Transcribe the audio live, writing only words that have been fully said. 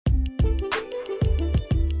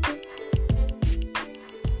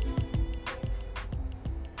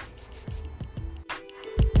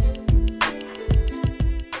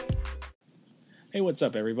Hey, what's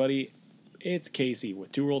up, everybody? It's Casey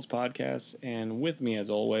with Two Worlds Podcasts, and with me, as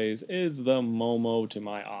always, is the Momo to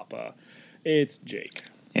my Appa. It's Jake.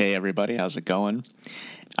 Hey everybody, how's it going?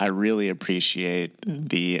 I really appreciate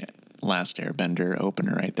the Last Airbender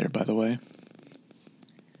opener right there, by the way.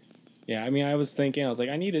 Yeah, I was thinking,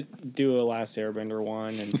 I need to do a Last Airbender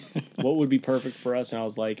one, and what would be perfect for us? And I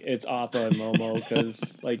was like, it's Appa and Momo,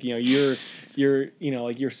 because,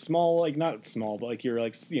 you're small, not small, but, you're,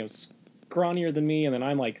 scrawnier than me, and then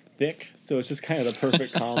I'm, thick, so it's just kind of the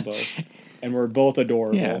perfect combo. And we're both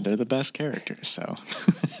adorable. Yeah, they're the best characters, so.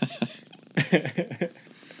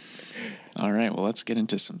 All right, well, let's get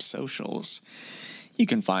into some socials. You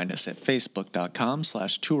can find us at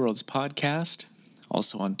facebook.com/twoworldspodcast,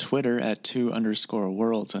 also on Twitter at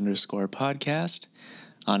 @2_worlds_podcast,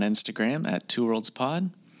 on Instagram at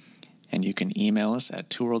twoworldspod, and you can email us at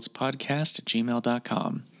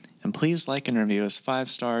twoworldspodcast@gmail.com. And please like and review us 5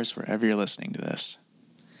 stars wherever you're listening to this.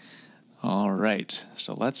 All right,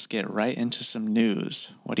 so let's get right into some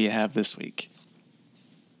news. What do you have this week?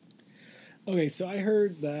 Okay, so I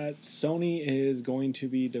heard that Sony is going to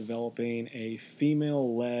be developing a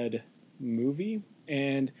female-led movie,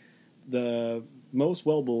 and the most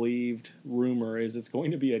well-believed rumor is it's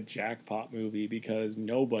going to be a jackpot movie because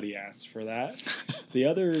nobody asked for that. The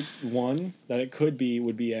other one that it could be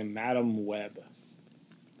would be a Madam Web.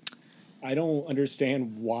 I don't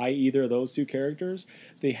understand why either of those two characters.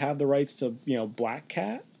 They have the rights to, Black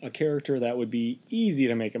Cat, a character that would be easy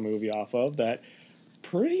to make a movie off of, that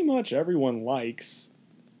pretty much everyone likes.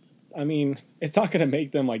 It's not going to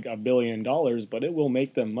make them like $1 billion, but it will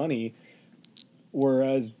make them money.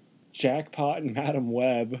 Whereas Jackpot and Madam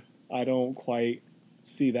Web, I don't quite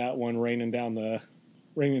see that one raining down the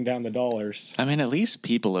dollars. At least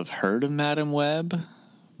people have heard of Madam Web,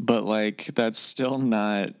 but that's still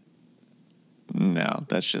not. No,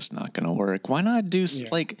 that's just not going to work. Why not do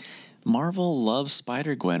Marvel loves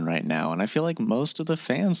Spider-Gwen right now, and I feel like most of the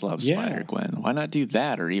fans love Spider-Gwen. Why not do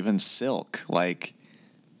that, or even Silk, or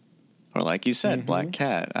like you said, Black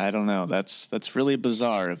Cat? I don't know. That's really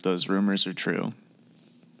bizarre if those rumors are true.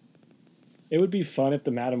 It would be fun if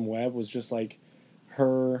the Madam Web was just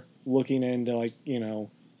her looking into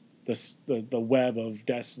the web of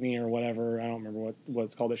destiny or whatever. I don't remember what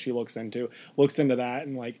it's called that she looks into that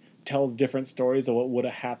and tells different stories of what would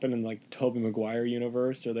have happened in the Tobey Maguire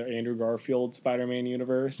universe or the Andrew Garfield Spider-Man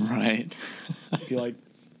universe. Right. Be like,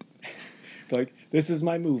 this is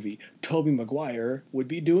my movie. Tobey Maguire would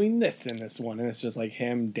be doing this in this one, and it's just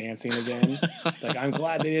him dancing again. I'm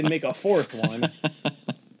glad they didn't make a fourth one.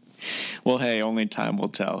 Well, hey, only time will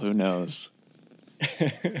tell. Who knows?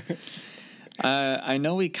 I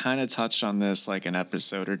know we kind of touched on this an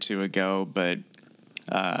episode or two ago, but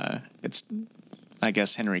I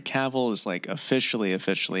guess Henry Cavill is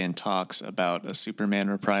officially in talks about a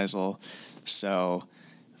Superman reprisal. So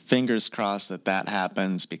fingers crossed that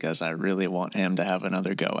happens, because I really want him to have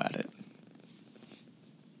another go at it.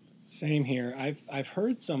 Same here. I've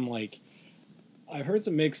heard some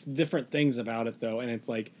mixed different things about it though, and it's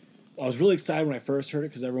I was really excited when I first heard it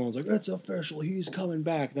because everyone was like, "It's official, he's coming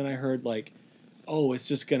back." Then I heard oh, it's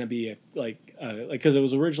just gonna be because it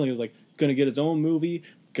was originally gonna get his own movie,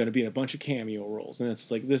 gonna be in a bunch of cameo roles, and it's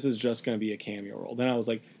this is just gonna be a cameo role. Then I was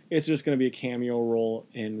it's just gonna be a cameo role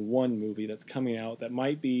in one movie that's coming out that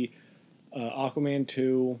might be Aquaman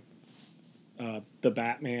 2, the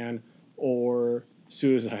Batman, or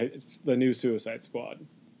the new Suicide Squad.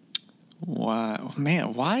 Wow,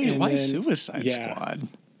 man, why Suicide Squad?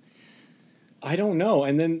 I don't know.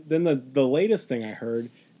 And then the latest thing I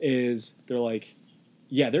heard is they're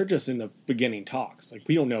they're just in the beginning talks.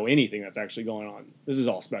 We don't know anything that's actually going on. This is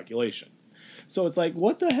all speculation. So it's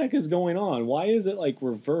what the heck is going on? Why is it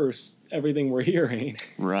reverse everything we're hearing?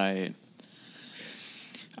 Right.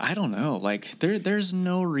 I don't know. There's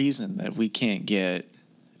no reason that we can't get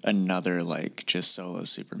another just solo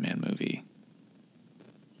Superman movie.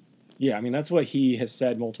 Yeah, that's what he has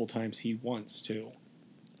said multiple times he wants to.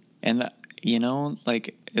 And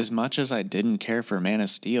as much as I didn't care for Man of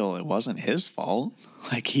Steel, it wasn't his fault.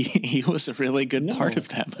 He was a really good part of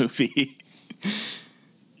that movie.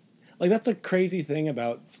 That's a crazy thing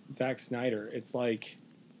about Zack Snyder. It's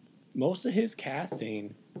most of his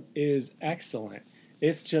casting is excellent.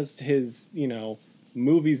 It's just his,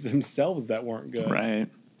 movies themselves that weren't good. Right.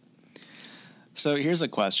 So here's a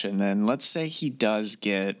question then. Let's say he does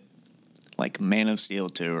get Man of Steel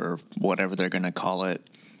 2 or whatever they're going to call it.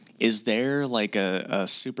 Is there a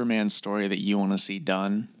Superman story that you want to see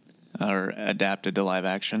done or adapted to live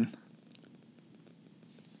action?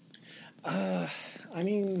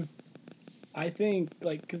 I think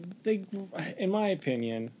like because they, in my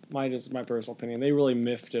opinion, my personal opinion, they really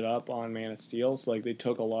miffed it up on Man of Steel. So like they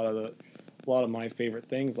took a lot of my favorite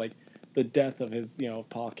things, like the death of his,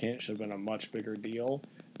 Paul Kent should have been a much bigger deal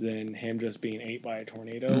than him just being ate by a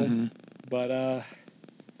tornado. Mm-hmm. But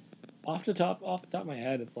off the top of my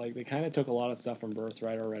head, it's like they kind of took a lot of stuff from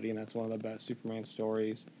Birthright already, and that's one of the best Superman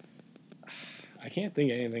stories. I can't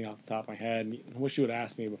think of anything off the top of my head. I wish you would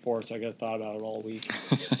ask me before, so I could have thought about it all week.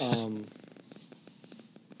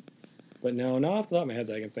 But no, not off the top of my head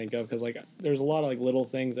that I can think of, because like there's a lot of like little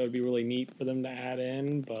things that would be really neat for them to add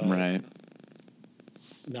in, but right.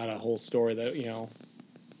 not a whole story that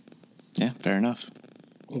Yeah, fair enough.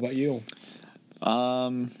 What about you?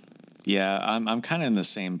 Yeah, I'm kind of in the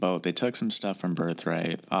same boat. They took some stuff from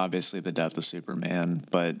Birthright, obviously the death of Superman,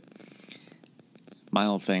 but my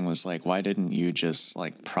whole thing was like, why didn't you just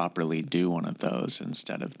like properly do one of those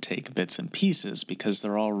instead of take bits and pieces, because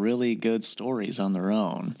they're all really good stories on their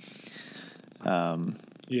own.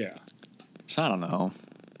 Yeah. So I don't know.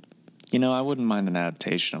 I wouldn't mind an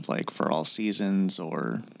adaptation of like For All Seasons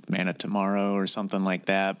or Man of Tomorrow or something like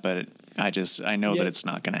that, but I know that it's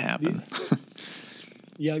not going to happen.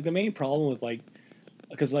 Yeah, like the main problem with like,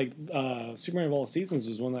 because like Superman of All Seasons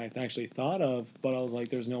was one that I actually thought of, but I was like,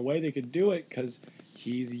 there's no way they could do it because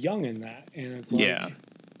he's young in that, and it's like, Yeah.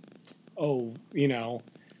 oh,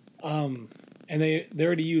 and they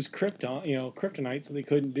already used kryptonite, so they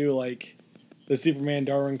couldn't do like the Superman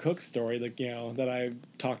Darwin Cook story, like that I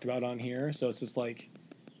talked about on here. So it's just like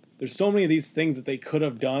there's so many of these things that they could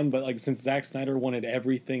have done, but like since Zack Snyder wanted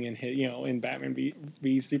everything in his, in Batman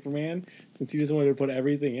v Superman, since he just wanted to put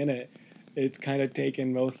everything in it, it's kind of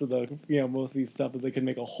taken most of the most of these stuff that they could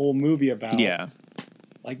make a whole movie about. Yeah.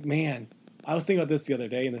 Like, man, I was thinking about this the other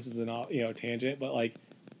day, and this is an tangent, but like,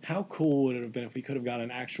 how cool would it have been if we could have got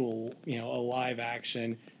an actual a live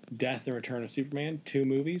action Death and Return of Superman 2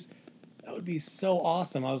 movies? That would be so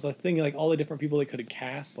awesome. I was like thinking like all the different people they could have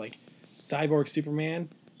cast, like Cyborg Superman,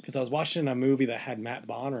 because I was watching a movie that had Matt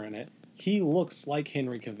Bonner in it. He looks like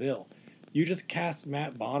Henry Cavill. You just cast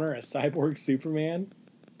Matt Bonner as Cyborg Superman,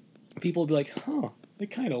 people would be like, huh,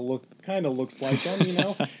 it kind of looks like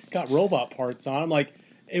him, got robot parts on him. Like,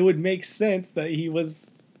 it would make sense that he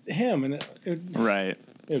was him, and right.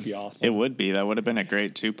 It would be awesome. It would be. That would have been a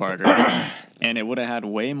great two-parter, and it would have had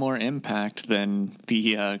way more impact than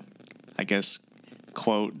the, I guess,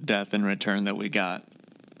 quote Death and Return that we got.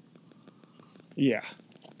 Yeah,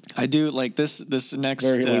 I do like this next.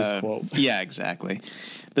 Very loose quote. Yeah, exactly.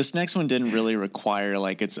 This next one didn't really require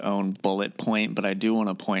like its own bullet point, but I do want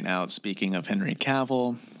to point out, speaking of Henry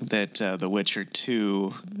Cavill, that The Witcher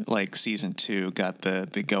 2, like season 2, got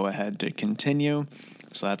the go ahead to continue.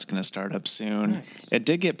 So that's going to start up soon. Nice. It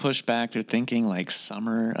did get pushed back. They're thinking like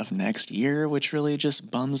summer of next year, which really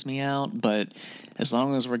just bums me out. But as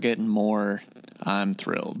long as we're getting more, I'm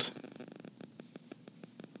thrilled.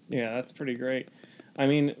 Yeah, that's pretty great. I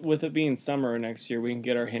mean, with it being summer next year, we can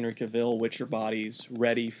get our Henry Cavill Witcher bodies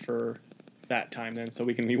ready for that time then, so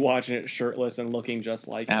we can be watching it shirtless and looking just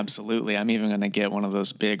like him. Absolutely. I'm even going to get one of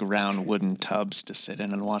those big round wooden tubs to sit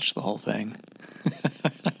in and watch the whole thing.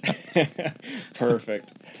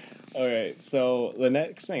 Perfect. Okay, so the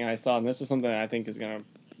next thing I saw, and this is something I think is going to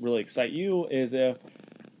really excite you, is if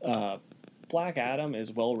Black Adam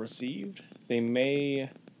is well received, they may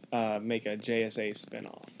make a JSA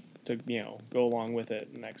spinoff to go along with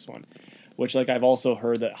it. The next one, which like I've also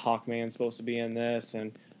heard that Hawkman's supposed to be in this,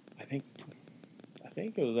 and I think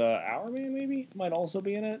it was Hourman maybe might also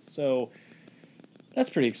be in it. So that's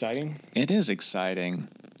pretty exciting. It is exciting,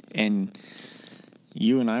 and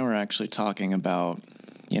you and I were actually talking about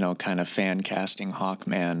kind of fan casting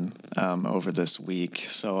Hawkman over this week.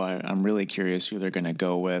 So I'm really curious who they're going to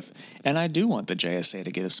go with. And I do want the JSA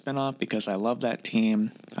to get a spinoff because I love that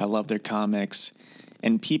team. I love their comics.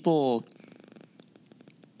 And people,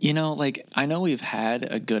 like, I know we've had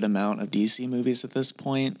a good amount of DC movies at this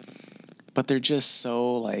point, but they're just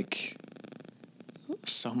so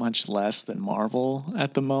much less than Marvel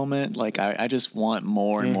at the moment. Like, I just want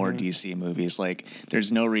more and more DC movies. Like,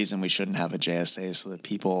 there's no reason we shouldn't have a JSA so that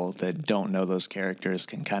people that don't know those characters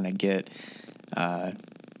can kind of get,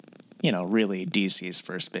 really DC's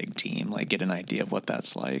first big team, like get an idea of what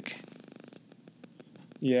that's like.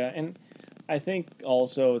 Yeah, and I think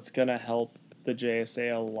also it's going to help the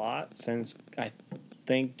JSA a lot since I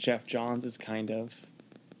think Jeff Johns is kind of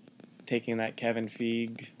taking that Kevin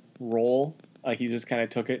Feige role. Like, he just kind of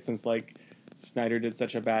took it since, like, Snyder did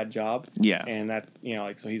such a bad job. Yeah. And that,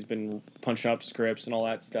 so he's been punching up scripts and all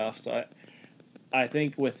that stuff. So I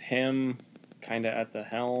think with him kind of at the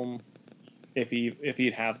helm, if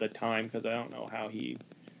he'd have the time, because I don't know how he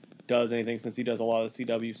does anything since he does a lot of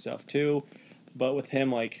CW stuff too. But with him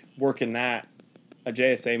like working that, a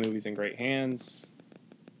JSA movie's in great hands.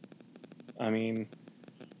 I mean,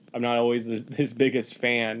 I'm not always his biggest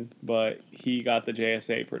fan, but he got the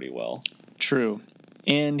JSA pretty well. True.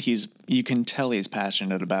 And you can tell he's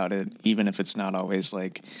passionate about it, even if it's not always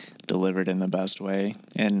like delivered in the best way.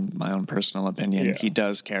 In my own personal opinion, he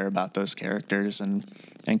does care about those characters and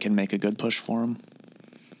can make a good push for them.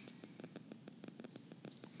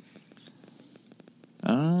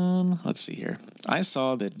 Let's see here. I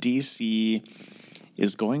saw that DC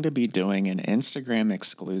is going to be doing an Instagram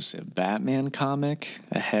exclusive Batman comic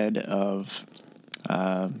ahead of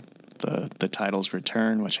the title's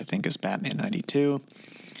return, which I think is Batman 92.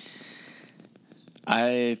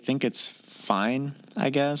 I think it's fine, I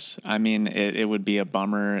guess. I mean, it would be a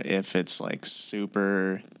bummer if it's like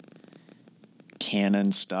super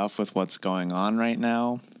canon stuff with what's going on right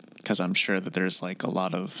now, because I'm sure that there's like a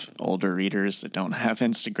lot of older readers that don't have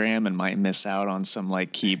Instagram and might miss out on some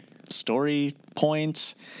like key story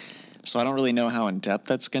points. So I don't really know how in depth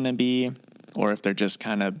that's going to be, or if they're just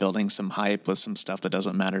kind of building some hype with some stuff that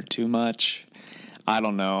doesn't matter too much. I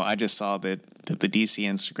don't know. I just saw that the DC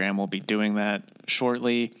Instagram will be doing that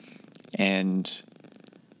shortly, and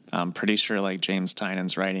I'm pretty sure like James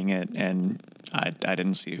Tynan's writing it, and I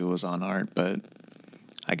didn't see who was on art, but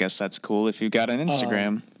I guess that's cool if you've got an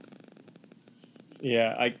Instagram.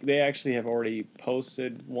 They actually have already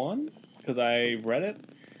posted one because I read it,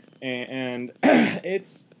 and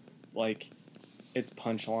it's like it's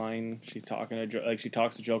punchline. She's talking to she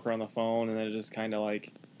talks to Joker on the phone, and then it just kind of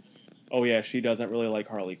like, oh yeah, she doesn't really like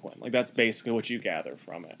Harley Quinn. Like that's basically what you gather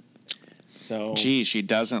from it. So, gee, she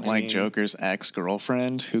doesn't like Joker's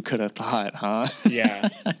ex-girlfriend. Who could have thought, huh? Yeah.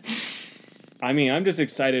 I mean, I'm just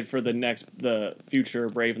excited for the future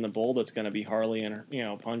Brave and the Bold that's going to be Harley and her,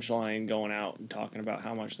 Punchline going out and talking about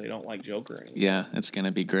how much they don't like Joker anymore. Yeah, it's going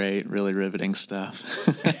to be great. Really riveting stuff.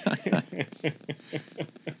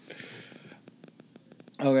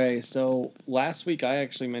 Okay, so last week I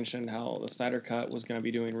actually mentioned how the Snyder Cut was going to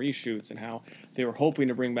be doing reshoots and how they were hoping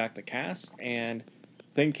to bring back the cast, and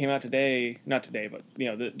thing came out today, not today, but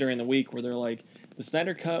during the week, where they're like, the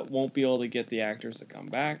Snyder Cut won't be able to get the actors to come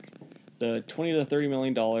back. The $20 to $30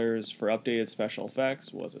 million for updated special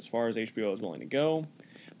effects was as far as HBO was willing to go.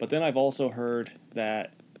 But then I've also heard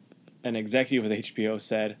that an executive with HBO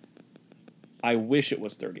said, I wish it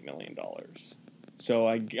was $30 million. So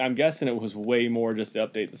I'm guessing it was way more just to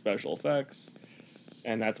update the special effects,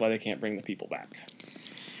 and that's why they can't bring the people back.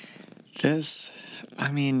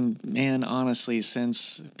 I mean, man, honestly,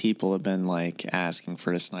 since people have been like asking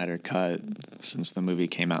for a Snyder Cut since the movie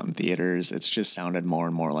came out in theaters, it's just sounded more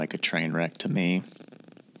and more like a train wreck to me.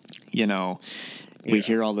 We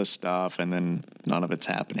hear all this stuff and then none of it's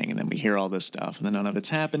happening, and then we hear all this stuff and then none of it's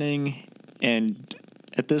happening. And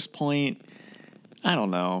at this point, I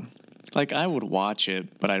don't know. Like, I would watch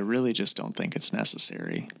it, but I really just don't think it's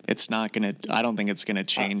necessary. I don't think it's going to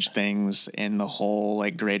change things in the whole,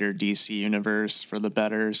 like, greater DC universe for the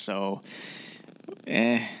better, so,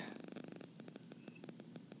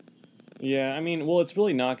 Yeah, I mean, well, it's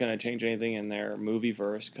really not going to change anything in their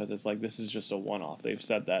movieverse, because it's like, this is just a one-off. They've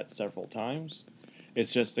said that several times.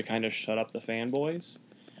 It's just to kind of shut up the fanboys.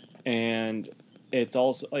 And it's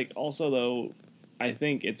also, though, I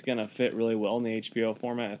think it's going to fit really well in the HBO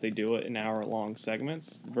format if they do it in hour-long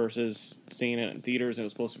segments versus seeing it in theaters. It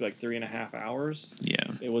was supposed to be like 3.5 hours.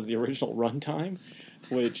 Yeah. It was the original runtime,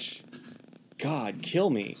 which, God,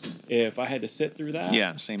 kill me if I had to sit through that.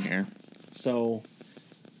 Yeah, same here. So,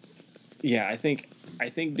 yeah, I think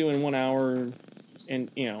doing 1 hour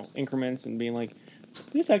in, increments and being like,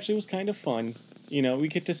 this actually was kind of fun. We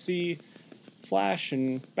get to see Flash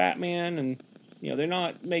and Batman, and they're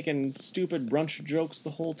not making stupid brunch jokes the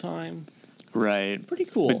whole time. Right. Pretty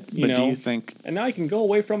cool. But do you think... And now I can go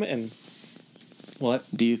away from it and... What?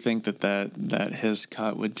 Do you think that his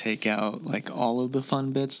cut would take out, like, all of the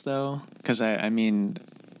fun bits, though? Because, I mean,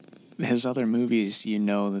 his other movies,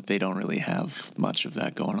 that they don't really have much of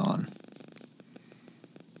that going on.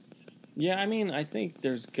 Yeah, I mean, I think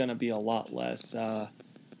there's going to be a lot less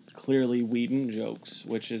clearly Whedon jokes,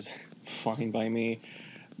 which is fine by me.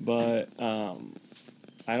 But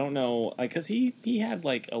I don't know, because he had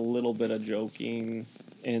like a little bit of joking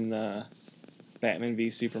in the Batman v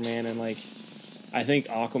Superman, and like I think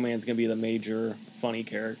Aquaman's gonna be the major funny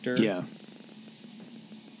character. Yeah.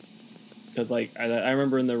 Because like I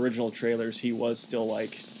remember in the original trailers, he was still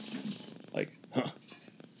like,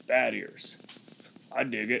 bad ears, I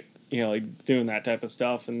dig it, like doing that type of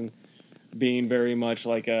stuff and being very much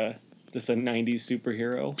like just a '90s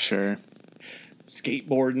superhero. Sure.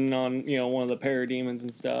 skateboarding on, one of the parademons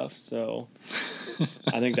and stuff. So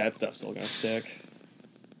I think that stuff's still going to stick.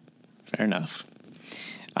 Fair enough.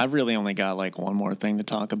 I've really only got like one more thing to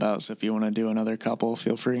talk about, so if you want to do another couple,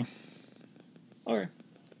 feel free. Okay.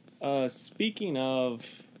 Speaking of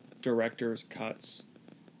director's cuts,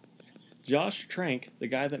 Josh Trank, the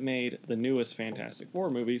guy that made the newest Fantastic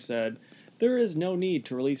Four movie, said there is no need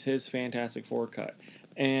to release his Fantastic Four cut.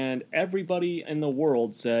 And everybody in the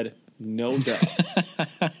world said, no duh.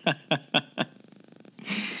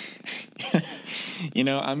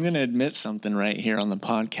 I'm going to admit something right here on the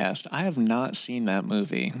podcast. I have not seen that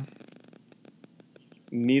movie.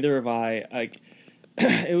 Neither have I.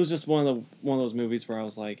 It was just one of those movies where I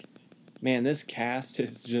was like, man, this cast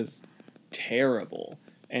is just terrible.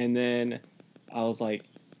 And then I was like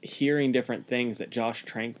hearing different things that Josh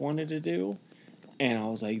Trank wanted to do, and I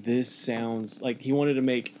was like, this sounds like he wanted to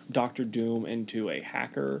make Doctor Doom into a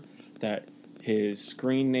hacker, that his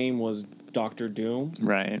screen name was Doctor Doom.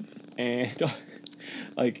 Right. And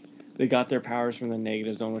like they got their powers from the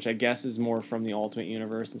Negative Zone, which I guess is more from the Ultimate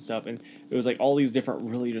Universe and stuff. And it was like all these different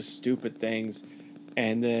really just stupid things.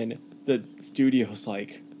 And then the studio's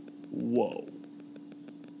like, whoa,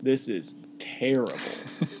 this is terrible.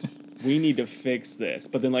 We need to fix this.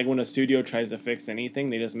 But then like when a studio tries to fix anything,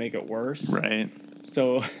 they just make it worse. Right.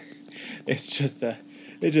 So it's just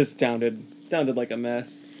it just sounded like a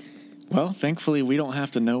mess. Well, thankfully we don't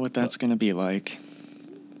have to know what that's going to be like.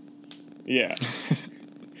 Yeah.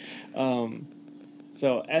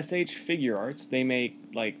 So SH Figure Arts, they make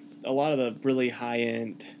like a lot of the really high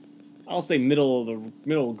end, I'll say middle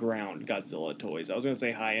ground Godzilla toys. I was gonna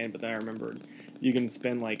say high end, but then I remembered you can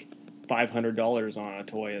spend like $500 on a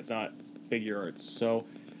toy that's not Figure Arts. So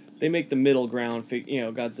they make the middle ground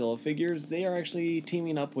Godzilla figures. They are actually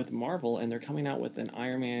teaming up with Marvel, and they're coming out with an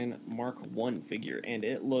Iron Man Mark I figure, and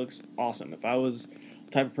it looks awesome. If I was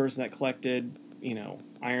the type of person that collected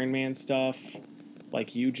Iron Man stuff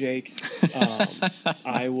like you, Jake,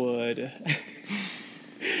 I would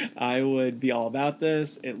be all about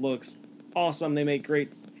this. It looks awesome. They make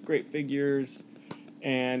great figures,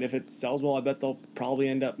 and if it sells well, I bet they'll probably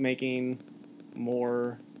end up making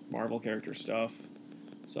more Marvel character stuff.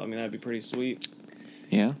 So I mean, that'd be pretty sweet.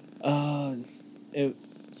 Yeah. It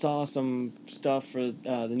saw some stuff for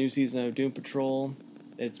the new season of Doom Patrol.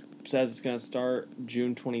 It says it's going to start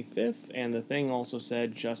June 25th, and the thing also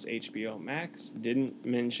said just HBO Max. Didn't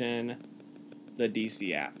mention the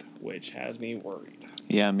DC app, which has me worried.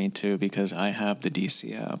 Yeah, me too, because I have the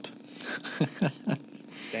DC app.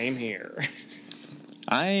 Same here.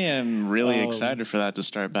 I am really excited for that to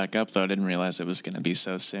start back up, though. I didn't realize it was going to be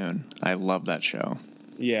so soon. I love that show.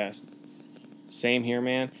 Yes. Same here,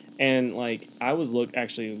 man. And like I was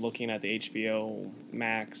actually looking at the HBO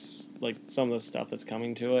Max, like some of the stuff that's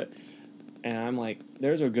coming to it, and I'm like,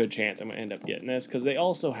 there's a good chance I'm gonna end up getting this, because they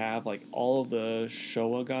also have like all of the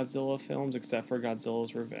Showa Godzilla films except for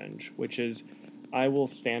Godzilla's Revenge, which is, I will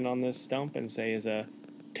stand on this stump and say, is a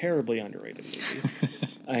terribly underrated movie.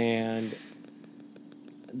 And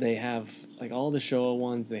they have like all the Showa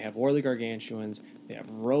ones. They have War of the Gargantuans. They have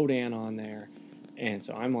Rodan on there, and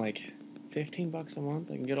so I'm like, $15 a month,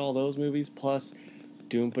 I can get all those movies, plus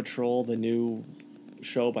Doom Patrol, the new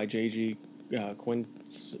show by J.G.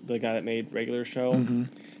 Quince, the guy that made Regular Show, and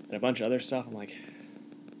a bunch of other stuff. I'm like,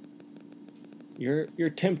 you're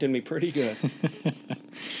tempting me pretty good.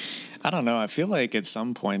 I don't know. I feel like at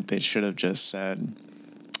some point they should have just said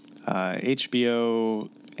HBO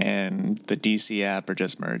and the DC app are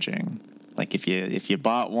just merging. Like if you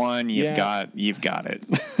bought one, you've got it.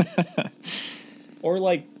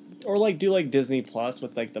 Or do like Disney Plus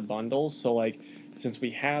with like the bundles. So like, since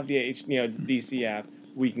we have the DC app,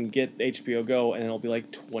 we can get HBO Go, and it'll be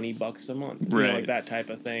like $20 a month, right? Like that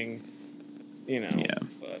type of thing. Yeah.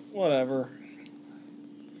 But whatever.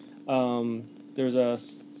 There's a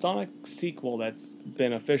Sonic sequel that's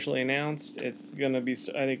been officially announced. It's gonna be,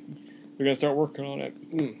 I think they're gonna start working on it.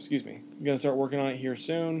 Excuse me. They're gonna start working on it here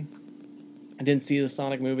soon. I didn't see the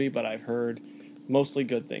Sonic movie, but I've heard mostly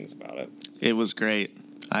good things about it. It was great.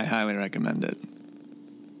 I highly recommend it.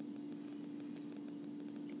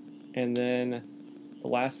 And then the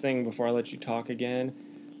last thing before I let you talk again,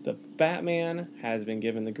 the Batman has been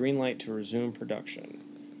given the green light to resume production.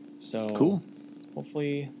 So cool.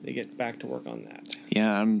 Hopefully they get back to work on that.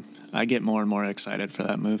 Yeah, I get more and more excited for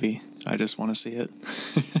that movie. I just want to see it.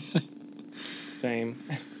 Same.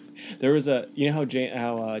 There was how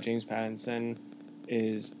James Pattinson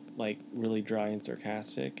is like really dry and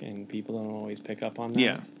sarcastic, and people don't always pick up on that.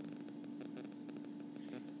 Yeah.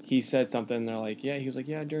 He said something. They're like, he was like,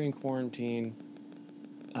 during quarantine,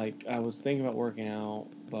 like I was thinking about working out,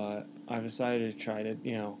 but I've decided to try to,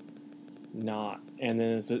 not. And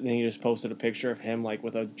then then he just posted a picture of him like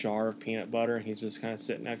with a jar of peanut butter, and he's just kind of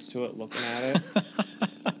sitting next to it, looking at it.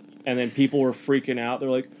 And then people were freaking out. They're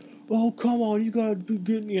like, "Oh, come on, you gotta be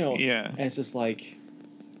good," Yeah. And it's just like,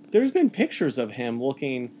 there's been pictures of him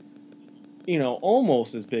looking,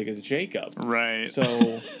 almost as big as Jacob. Right.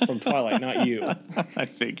 So from Twilight, not you. I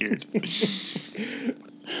figured.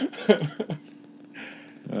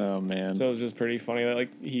 Oh man. So it was just pretty funny that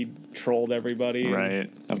he trolled everybody. Right.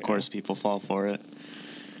 Of course people fall for it.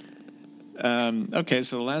 Okay,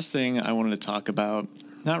 so the last thing I wanted to talk about,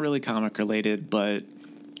 not really comic related, but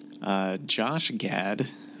Josh Gad,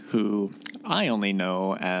 who I only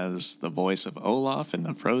know as the voice of Olaf in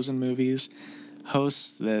the Frozen movies,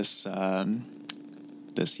 hosts this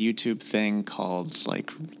this YouTube thing called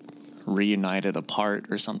like Reunited Apart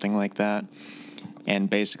or something like that. And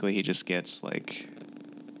basically he just gets like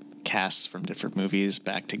casts from different movies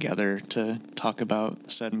back together to talk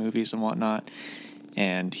about said movies and whatnot.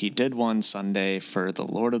 And he did one Sunday for The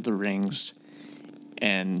Lord of the Rings,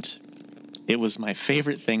 and it was my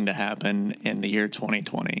favorite thing to happen in the year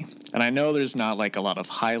 2020. And I know there's not like a lot of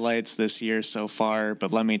highlights this year so far,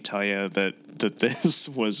 but let me tell you that this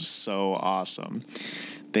was so awesome.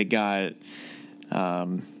 They got,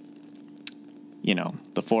 the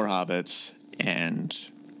four hobbits and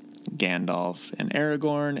Gandalf and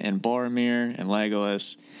Aragorn and Boromir and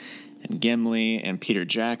Legolas and Gimli, and Peter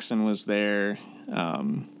Jackson was there.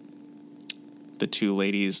 The two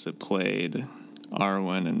ladies that played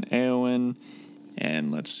Arwen and Eowyn,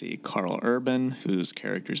 and let's see, Carl Urban, whose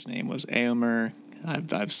character's name was Éomer.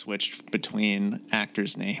 I've switched between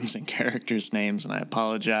actors' names and characters' names, and I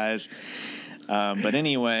apologize. But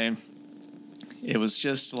anyway, it was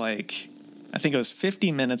just like, I think it was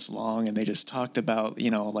 50 minutes long, and they just talked about,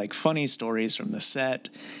 like funny stories from the set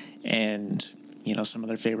and, some of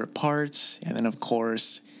their favorite parts. And then, of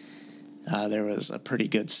course, there was a pretty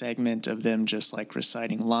good segment of them just like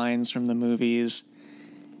reciting lines from the movies.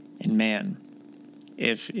 And man,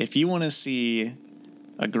 if you want to see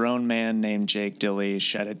a grown man named Jake Dilly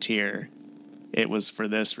shed a tear, it was for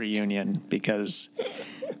this reunion, because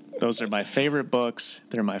those are my favorite books.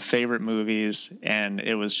 They're my favorite movies. And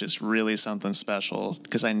it was just really something special,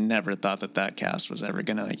 because I never thought that cast was ever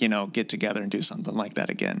going to, get together and do something like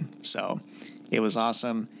that again. So it was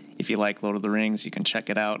awesome. If you like Lord of the Rings, you can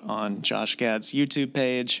check it out on Josh Gad's YouTube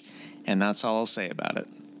page. And that's all I'll say about it.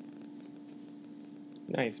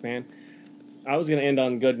 Nice, man. I was going to end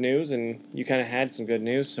on good news, and you kind of had some good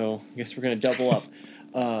news, so I guess we're going to double up.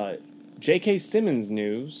 J.K. Simmons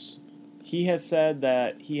news. He has said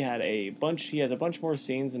that he has a bunch more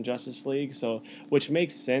scenes in Justice League, so which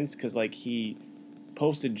makes sense because he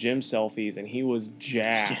posted gym selfies and he was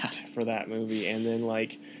jacked for that movie, and then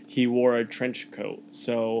he wore a trench coat.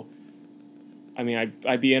 So I mean,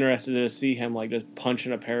 I'd be interested to see him just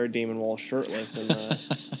punching a parademon while shirtless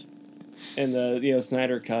in the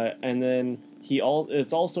Snyder cut. And then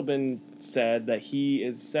it's also been said that he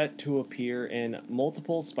is set to appear in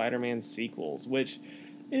multiple Spider-Man sequels, which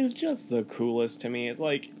is just the coolest to me. It's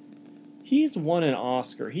like, he's won an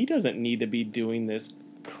Oscar. He doesn't need to be doing this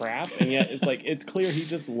crap, and yet it's clear he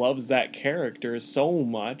just loves that character so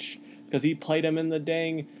much because he played him in the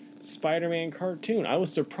dang Spider-Man cartoon. I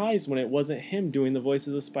was surprised when it wasn't him doing the voice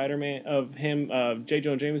of the Spider-Man of J.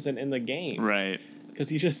 Jonah Jameson in the game. Right. Because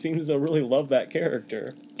he just seems to really love that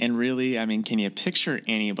character. And really, I mean, can you picture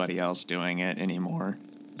anybody else doing it anymore?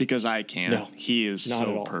 Because I can't. No, he is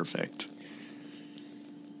so perfect.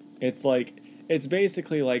 It's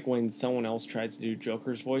basically like when someone else tries to do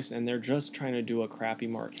Joker's voice and they're just trying to do a crappy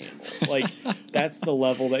Mark Hamill. That's the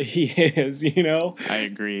level that he is, I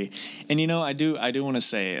agree. And, I do want to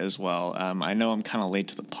say as well, I know I'm kind of late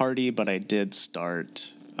to the party, but I did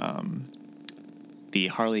start the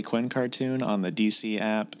Harley Quinn cartoon on the DC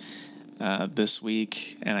app this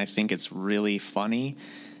week, and I think it's really funny.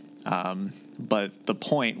 But the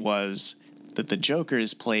point was that the Joker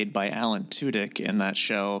is played by Alan Tudyk in that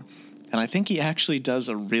show, and I think he actually does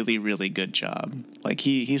a really, really good job.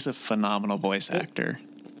 He's a phenomenal voice actor.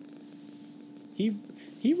 He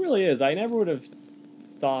really is. I never would have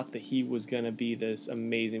thought that he was going to be this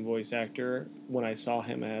amazing voice actor when I saw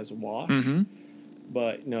him as Wash. Mm-hmm.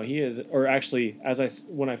 But no, he is, or actually,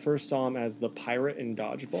 when I first saw him as the pirate in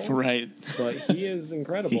Dodgeball. Right. But he is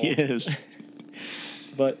incredible. He is.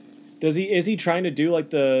 But is he trying to do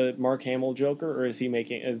the Mark Hamill Joker, or is he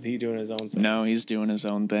doing his own thing? No, he's doing his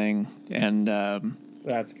own thing, and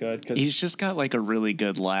that's good. He's just got a really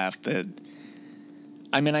good laugh that,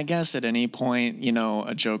 I mean, I guess at any point,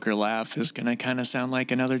 a Joker laugh is gonna kind of sound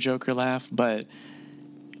like another Joker laugh, but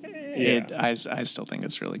Yeah. I still think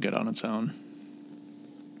it's really good on its own.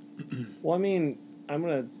 Well, I mean, I'm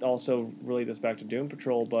going to also relate this back to Doom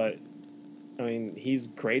Patrol, but, I mean, he's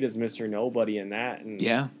great as Mr. Nobody in that, and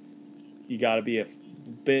Yeah. you got to be a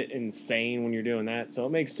bit insane when you're doing that, so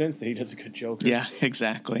it makes sense that he does a good Joker. Yeah,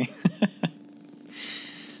 exactly.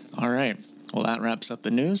 All right. Well, that wraps up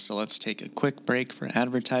the news, so let's take a quick break for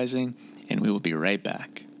advertising, and we will be right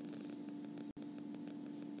back.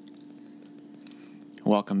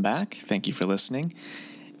 Welcome back. Thank you for listening.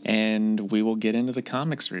 And we will get into the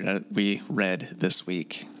comics we read this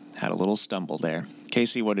week. Had a little stumble there.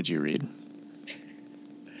 Casey, what did you read?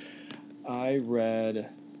 I read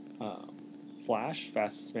Flash,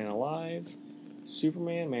 Fastest Man Alive,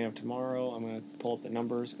 Superman, Man of Tomorrow. I'm going to pull up the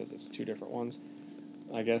numbers because it's two different ones.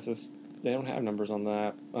 I guess they don't have numbers on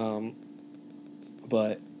that.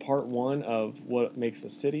 But part 1 of What Makes a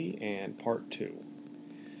City and part 2.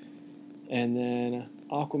 And then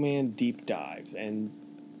Aquaman Deep Dives. And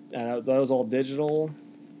that was all digital.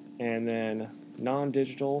 And then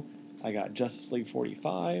non-digital, I got Justice League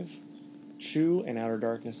 45, Chew and Outer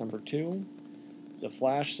Darkness number 2, The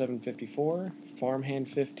Flash 754, Farmhand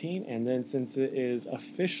 15, and then since it is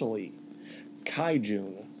officially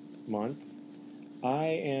Kaijun month, I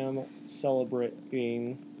am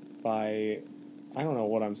celebrating by, I don't know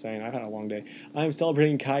what I'm saying, I've had a long day. I'm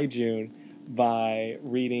celebrating Kaijun by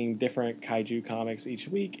reading different Kaiju comics each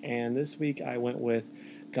week, and this week I went with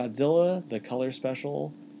Godzilla, the Color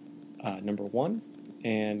Special, number 1,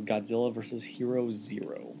 and Godzilla vs. Hero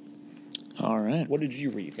 0. All right. What did you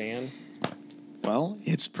read, man? Well,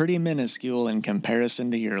 it's pretty minuscule in comparison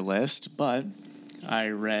to your list, but I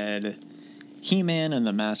read He-Man and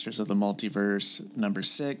the Masters of the Multiverse number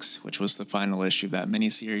 6, which was the final issue of that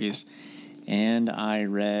miniseries, and I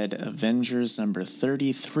read Avengers number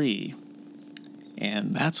 33,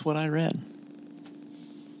 and that's what I read.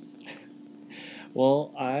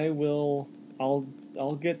 Well,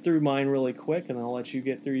 I'll get through mine really quick, and I'll let you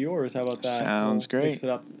get through yours. How about that? Sounds great. Mix it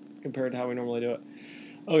up compared to how we normally do it.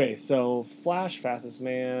 Okay, so Flash, Fastest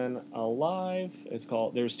Man Alive. It's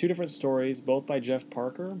called. There's 2 different stories, both by Jeff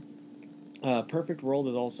Parker. Perfect World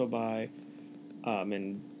is also by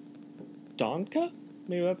Mendonca.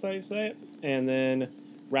 Maybe that's how you say it. And then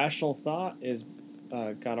Rational Thought is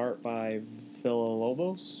got art by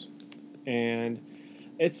Villalobos, and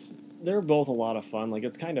they're both a lot of fun. Like,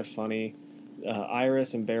 it's kind of funny.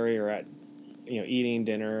 Iris and Barry are at eating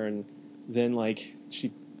dinner, and then like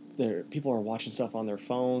people are watching stuff on their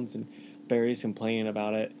phones, and Barry's complaining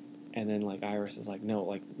about it, and then like Iris is like, no,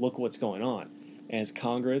 like, look what's going on, and it's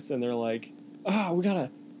Congress, and they're like, we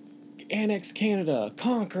gotta annex Canada,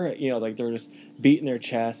 conquer it, like they're just beating their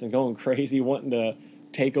chests and going crazy, wanting to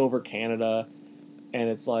take over Canada, and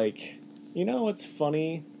it's like, it's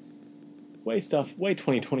funny, way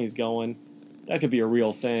 2020 is going, that could be a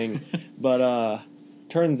real thing, but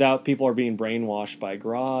turns out people are being brainwashed by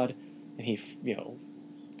Grodd, and he,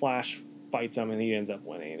 Flash fights him, and he ends up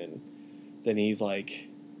winning, and then he's like,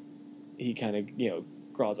 he kind of,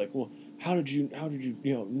 Grodd's like, well, how did you,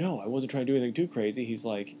 no, I wasn't trying to do anything too crazy. He's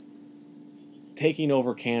like, taking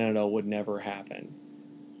over Canada would never happen,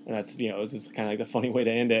 and that's, it's just kind of like a funny way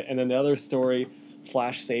to end it. And then the other story,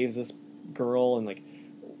 Flash saves this girl, and like,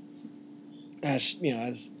 as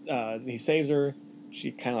he saves her,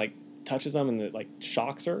 she kind of like touches him, and it like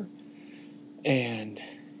shocks her, and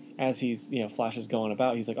as he's, Flash is going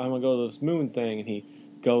about, he's like, I'm gonna go to this moon thing, and he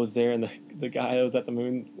goes there, and the guy that was at the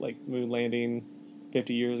moon landing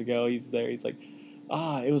 50 years ago, he's there, he's like,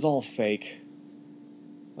 it was all fake,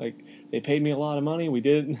 like, they paid me a lot of money, we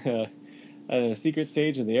did it at a secret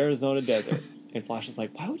stage in the Arizona desert. And Flash is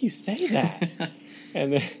like, why would you say that?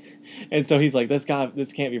 And so he's like, this can't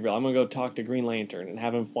be real. I'm going to go talk to Green Lantern and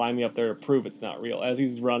have him fly me up there to prove it's not real. As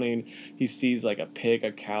he's running, he sees like a pig,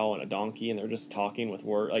 a cow, and a donkey, and they're just talking with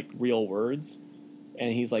real words.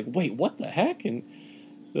 And he's like, wait, what the heck? And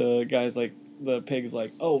the guy's like, the pig's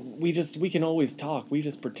like, oh, we can always talk. We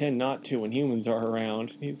just pretend not to when humans are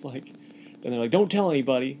around. And he's like, and they're like, don't tell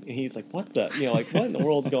anybody. And he's like, what the, what in the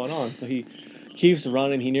world's going on? So he keeps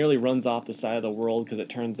running. He nearly runs off the side of the world because it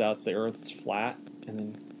turns out the Earth's flat.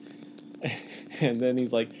 And then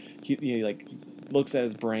he's like, he like looks at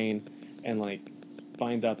his brain and like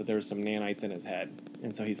finds out that there's some nanites in his head.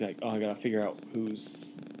 And so he's like, oh, I gotta figure out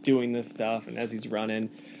who's doing this stuff. And as he's running,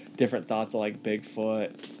 different thoughts of like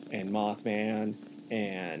Bigfoot and Mothman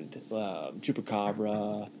and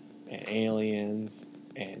Chupacabra and aliens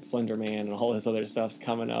and Slender Man and all this other stuff's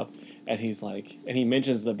coming up. And he's like, and he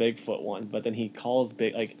mentions the Bigfoot one, but then he calls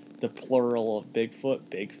the plural of Bigfoot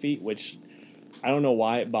Big Feet, which I don't know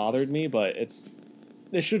why it bothered me, but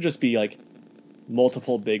it should just be like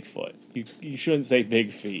multiple Bigfoot. You shouldn't say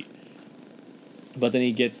big feet. But then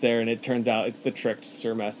he gets there, and it turns out it's the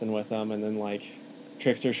Trickster messing with him, and then, like,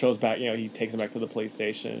 Trickster shows back, he takes him back to the police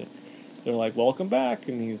station. They're like, welcome back,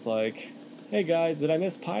 and he's like, hey guys, did I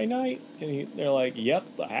miss pie night? And they're like, yep,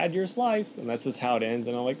 I had your slice, and that's just how it ends,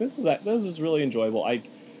 and I'm like, this is really enjoyable.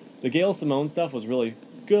 The Gail Simone stuff was really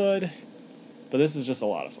good, but this is just a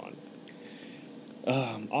lot of fun.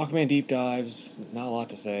 Aquaman Deep Dives, not a lot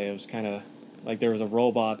to say. It was kind of like there was a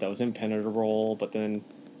robot that was impenetrable, but then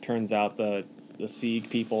turns out the sea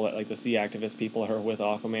people, like the sea activist people who were with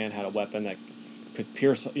Aquaman, had a weapon that could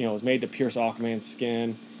pierce, was made to pierce Aquaman's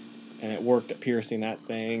skin, and it worked at piercing that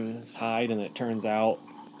thing's hide, and it turns out,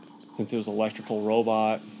 since it was an electrical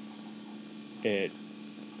robot, it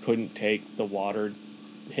couldn't take the water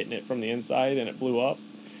hitting it from the inside, and it blew up.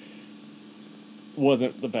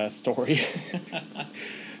 Wasn't the best story.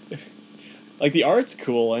 Like, the art's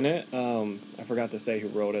cool in it. I forgot to say who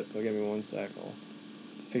wrote it, so give me 1 sec. I'll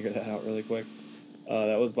figure that out really quick.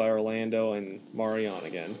 That was by Orlando and Marion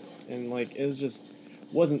again, and like it was just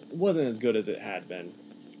wasn't as good as it had been.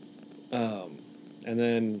 And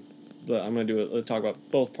then I'm gonna talk about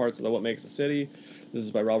both parts of the What Makes a City. This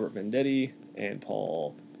is by Robert Venditti and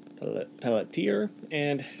Paul Pelletier,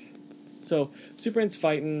 and so Superman's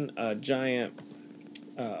fighting a giant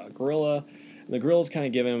gorilla, and the gorilla's kind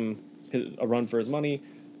of give him a run for his money.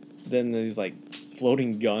 Then these like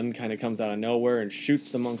floating gun kind of comes out of nowhere and shoots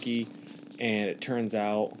the monkey, and it turns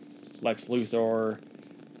out Lex Luthor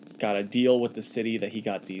got a deal with the city that he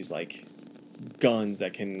got these like guns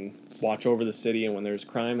that can watch over the city, and when there's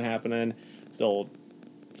crime happening, they'll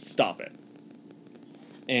stop it.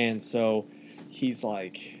 And so he's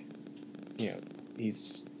like,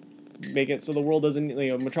 he's making it so the world doesn't,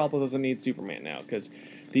 Metropolis doesn't need Superman now because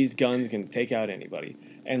these guns can take out anybody.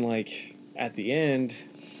 And like at the end,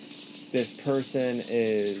 this person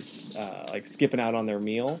is like skipping out on their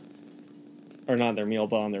meal, or not their meal,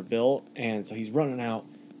 but on their bill, and so he's running out,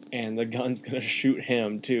 and the gun's gonna shoot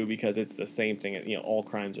him too because it's the same thing. All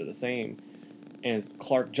crimes are the same, and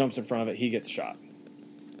Clark jumps in front of it. He gets shot,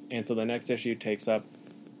 and so the next issue takes up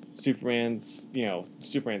Superman's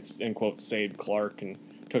in quotes saved Clark and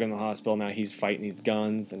took him to the hospital. Now he's fighting these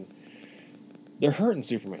guns, and they're hurting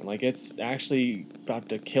Superman. Like, it's actually about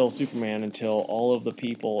to kill Superman until all of the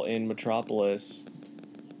people in Metropolis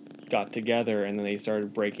got together, and then they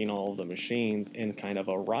started breaking all of the machines in kind of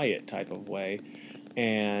a riot type of way.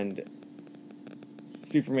 And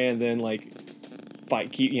Superman then, like,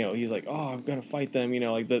 he's like, oh, I'm going to fight them,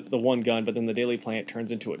 like the one gun, but then the Daily Planet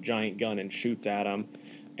turns into a giant gun and shoots at him.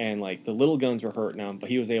 And, like, the little guns were hurting him, but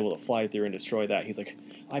he was able to fly through and destroy that. He's like,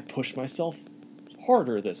 I pushed myself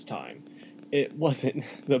harder this time. It wasn't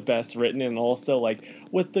the best written, and also, like,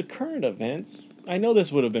 with the current events, I know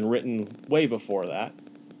this would have been written way before that,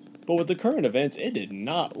 but with the current events, it did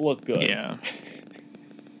not look good. Yeah.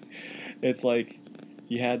 It's like,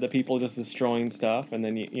 you had the people just destroying stuff, and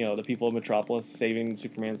then, the people of Metropolis saving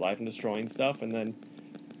Superman's life and destroying stuff, and then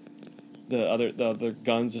the other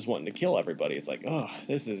guns just wanting to kill everybody. It's like, oh,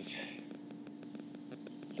 this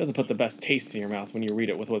doesn't put the best taste in your mouth when you read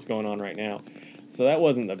it with what's going on right now. So that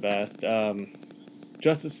wasn't the best.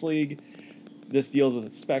 Justice League, this deals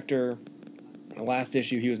with Spectre. The last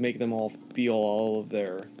issue, he was making them all feel all of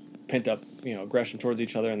their pent-up, aggression towards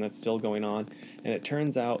each other, and that's still going on. And it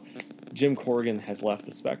turns out Jim Corrigan has left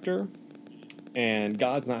the Spectre, and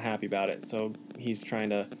God's not happy about it, so he's trying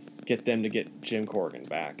to get them to get Jim Corrigan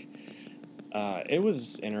back. It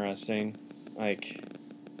was interesting. Like,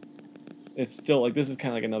 it's still, like, this is kind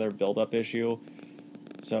of like another build-up issue,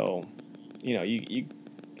 so...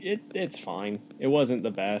 it's fine. It wasn't the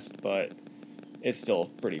best, but it's still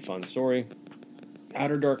a pretty fun story.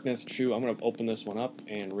 Outer Darkness, true. I'm going to open this one up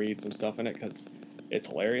and read some stuff in it because it's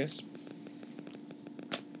hilarious.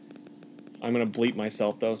 I'm going to bleep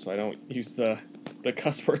myself, though, so I don't use the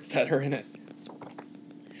cuss words that are in it.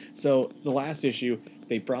 So, the last issue,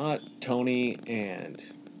 they brought Tony and...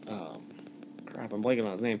 crap, I'm blanking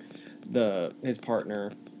on his name. His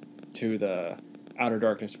partner to the Outer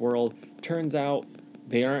Darkness world. Turns out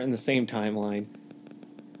they aren't in the same timeline.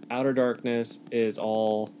 Outer Darkness is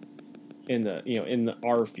all in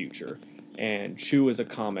our future, and Chew is a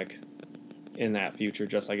comic in that future,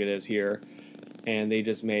 just like it is here. And they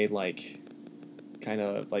just made kind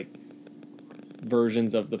of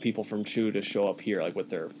versions of the people from Chew to show up here, with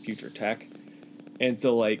their future tech. And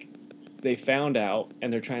so they found out,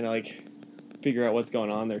 and they're trying to figure out what's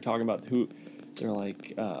going on. They're talking about who. They're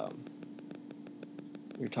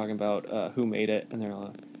we're talking about who made it, and they're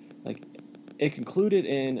it concluded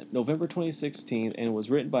in November 2016 and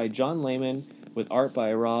was written by John Layman with art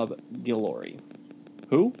by Rob Guillory.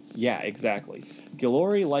 Who? Yeah, exactly.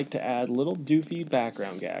 Gillory liked to add little doofy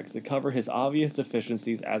background gags to cover his obvious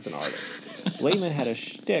deficiencies as an artist. Layman had a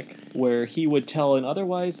shtick where he would tell an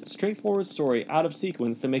otherwise straightforward story out of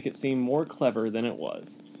sequence to make it seem more clever than it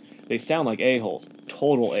was. They sound like a-holes.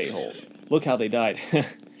 Total a-holes. Look how they died.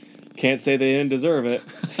 Can't say they didn't deserve it.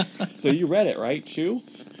 So you read it, right, Chew?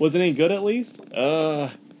 Was it any good at least?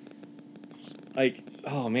 Like,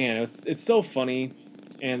 oh man, it's so funny.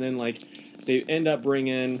 And then, like, they end up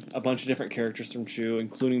bringing a bunch of different characters from Chew,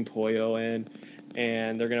 including Poyo in,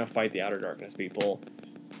 and they're going to fight the Outer Darkness people.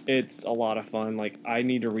 It's a lot of fun. Like, I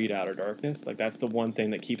need to read Outer Darkness. Like, that's the one thing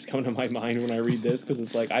that keeps coming to my mind when I read this, because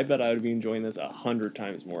it's like, I bet I would be enjoying this 100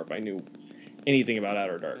 times more if I knew anything about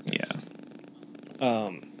Outer Darkness. Yeah.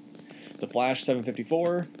 The Flash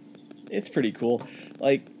 754, it's pretty cool.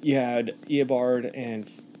 Like, you had Eobard and,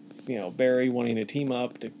 Barry wanting to team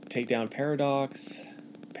up to take down Paradox.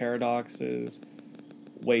 Paradox is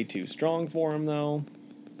way too strong for him, though,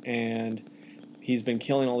 and he's been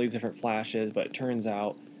killing all these different Flashes, but it turns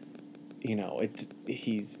out,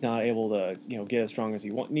 he's not able to, get as strong as he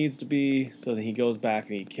needs to be, so then he goes back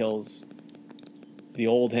and he kills the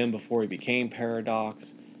old him before he became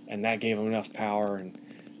Paradox, and that gave him enough power, and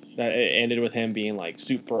that it ended with him being, like,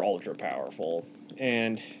 super ultra powerful.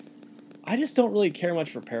 And I just don't really care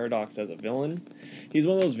much for Paradox as a villain. He's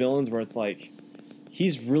one of those villains where it's like,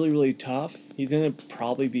 he's really, really tough. He's going to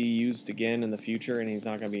probably be used again in the future, and he's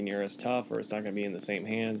not going to be near as tough, or it's not going to be in the same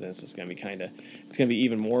hands, and it's just going to be it's going to be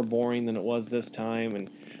even more boring than it was this time. And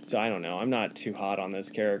so I don't know. I'm not too hot on this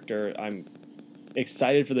character. I'm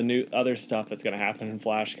excited for the new other stuff that's going to happen in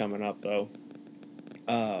Flash coming up, though.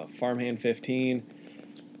 Farmhand 15.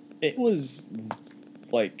 It was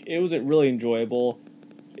really enjoyable.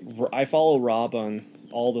 I follow Rob on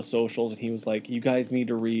all the socials, and he was like, you guys need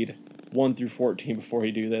to read 1 through 14 before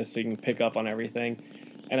you do this so you can pick up on everything.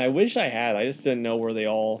 And I wish I had. I just didn't know where they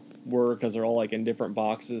all were because they're all like in different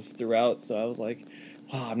boxes throughout. So I was like,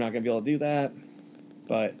 I'm not going to be able to do that.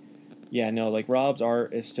 But yeah, no, like Rob's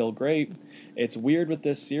art is still great. It's weird with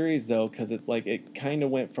this series though, because it's like it kind of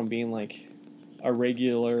went from being like a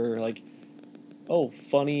regular, like, oh,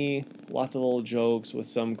 funny, lots of little jokes with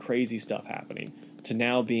some crazy stuff happening, to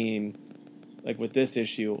now being, like with this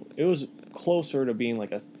issue, it was closer to being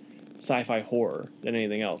like a sci-fi horror than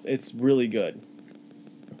anything else. It's really good.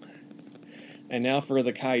 And now for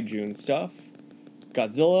the Kaijun stuff.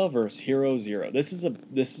 Godzilla vs. Hero Zero. This is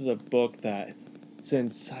a book that,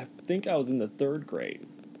 since I think I was in the 3rd grade,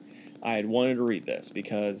 I had wanted to read this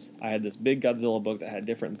because I had this big Godzilla book that had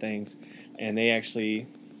different things, and they actually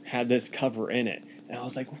had this cover in it. And I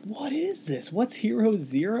was like, what is this? What's Hero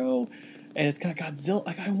Zero? And it's got Godzilla.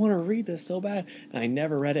 Like, I want to read this so bad. And I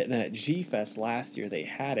never read it. And then at G-Fest last year, they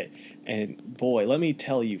had it. And boy, let me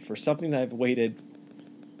tell you, for something that I've waited,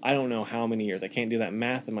 I don't know how many years. I can't do that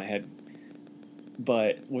math in my head.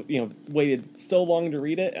 But, waited so long to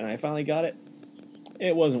read it, and I finally got it.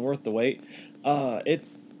 It wasn't worth the wait.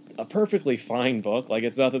 It's a perfectly fine book. Like,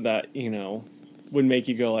 it's nothing that, would make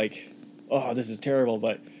you go like, oh, this is terrible.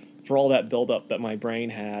 But for all that buildup that my brain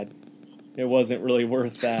had, it wasn't really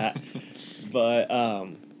worth that. But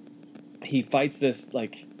he fights this,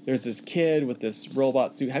 like, there's this kid with this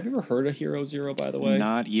robot suit. Have you ever heard of Hero Zero, by the way?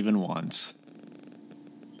 Not even once.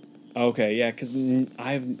 Okay, yeah, because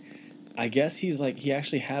I guess he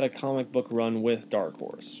actually had a comic book run with Dark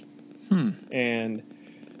Horse.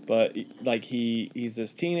 But like he's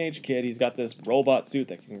this teenage kid. He's got this robot suit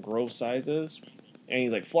that can grow sizes, and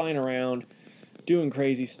he's like flying around, doing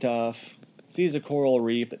crazy stuff. Sees a coral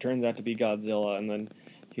reef that turns out to be Godzilla, and then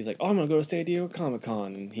he's like, "Oh, I'm gonna go to San Diego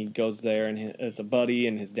Comic-Con," and he goes there, and it's a buddy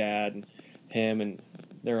and his dad and him, and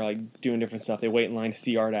they're like doing different stuff. They wait in line to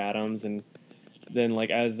see Art Adams, and then like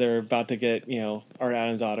as they're about to get Art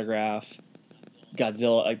Adams' autograph,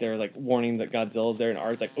 Godzilla, like they're like warning that Godzilla's there, and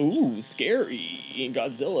Art's like, "Ooh, scary,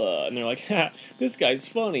 Godzilla," and they're like, "Ha, this guy's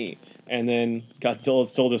funny." And then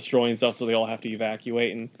Godzilla's still destroying stuff, so they all have to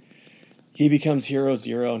evacuate, and he becomes Hero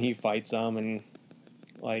Zero, and he fights them, and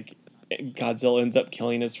like Godzilla ends up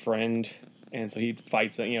killing his friend, and so he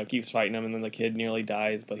fights him, keeps fighting him, and then the kid nearly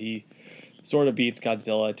dies, but he sort of beats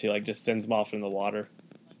Godzilla to like just sends him off in the water.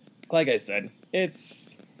 Like I said,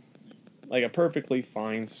 it's like a perfectly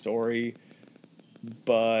fine story,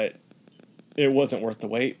 but it wasn't worth the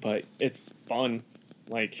wait, but it's fun.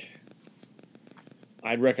 Like,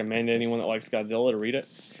 I'd recommend anyone that likes Godzilla to read it.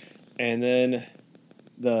 And then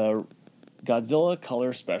the Godzilla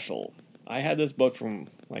Color Special. I had this book from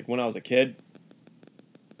like when I was a kid.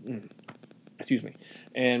 Excuse me.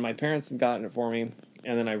 And my parents had gotten it for me,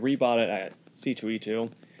 and then I rebought it at C2E2,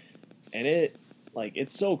 and like,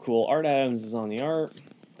 it's so cool. Art Adams is on the art,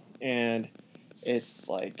 and it's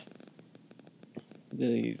like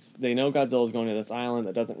they know Godzilla's going to this island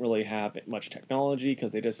that doesn't really have much technology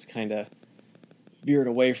because they just kind of veered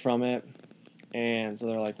away from it, and so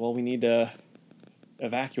they're like, well, we need to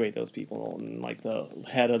evacuate those people, and like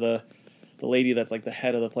the lady that's like the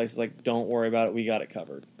head of the place is like, don't worry about it, we got it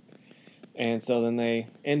covered. And so then they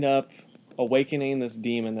end up awakening this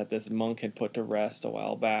demon that this monk had put to rest a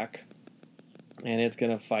while back, and it's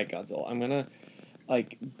gonna fight Godzilla.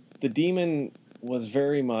 The demon was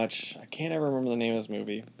very much, I can't ever remember the name of this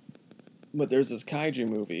movie, but there's this kaiju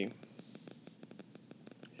movie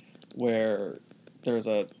where there's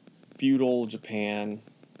a feudal Japan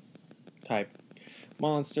type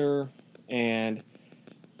monster, and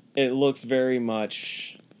it looks very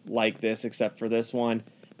much like this, except for this one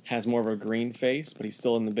has more of a green face, but he's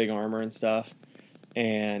still in the big armor and stuff,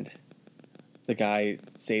 and the guy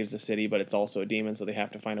saves the city, but it's also a demon, so they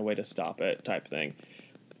have to find a way to stop it type thing.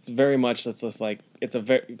 It's very much, it's just like, it's a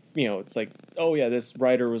very, it's like, oh yeah, this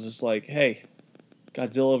writer was just like, hey,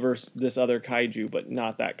 Godzilla versus this other kaiju, but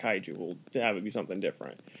not that kaiju, we'll have it be something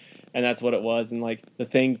different. And that's what it was, and like, the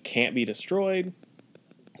thing can't be destroyed,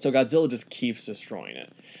 so Godzilla just keeps destroying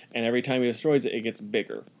it. And every time he destroys it, it gets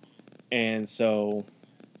bigger. And so,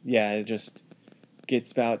 yeah, it just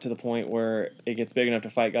gets about to the point where it gets big enough to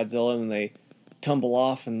fight Godzilla, and they tumble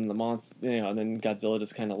off, and the monster, and then Godzilla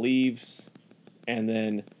just kind of leaves, and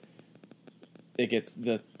then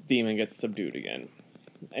the demon gets subdued again.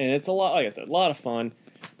 And it's a lot, like I said, a lot of fun.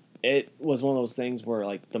 It was one of those things where,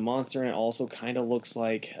 like, the monster in it also kind of looks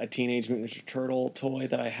like a Teenage Mutant Ninja Turtle toy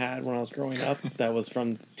that I had when I was growing up that was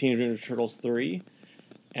from Teenage Mutant Ninja Turtles 3.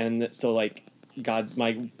 And so, like,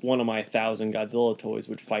 one of my 1,000 Godzilla toys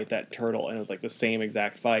would fight that turtle, and it was, like, the same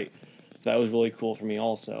exact fight. So that was really cool for me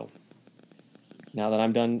also. Now that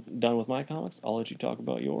I'm done with my comics, I'll let you talk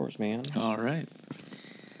about yours, man. All right.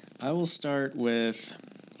 I will start with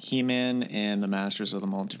He-Man and the Masters of the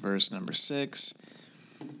Multiverse number 6.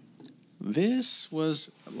 This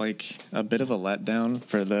was like a bit of a letdown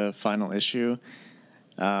for the final issue.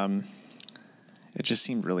 It just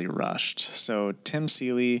seemed really rushed. So Tim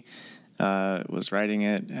Seeley was writing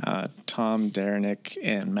it, Tom Derenick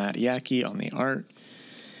and Matt Yackey on the art.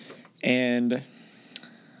 And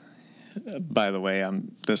by the way,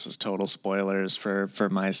 this is total spoilers for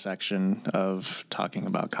my section of talking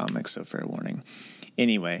about comics, so fair warning.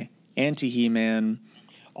 Anyway, Anti-He-Man.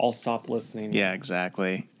 I'll stop listening. Yeah,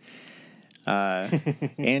 exactly.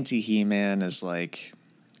 Anti-He-Man is like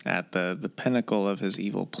at the pinnacle of his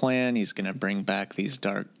evil plan. He's going to bring back these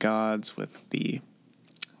dark gods with the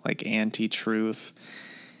like anti-truth.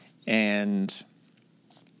 And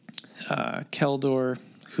Keldor,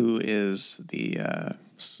 who is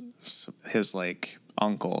his like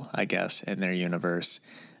uncle, I guess, in their universe,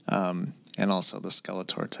 and also the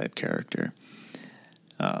Skeletor type character,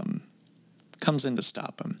 comes in to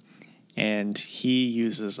stop him. And he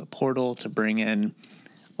uses a portal to bring in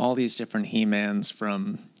all these different He-Mans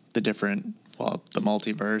from the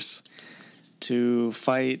multiverse to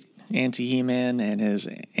fight Anti-He-Man and his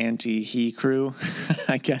Anti-He crew,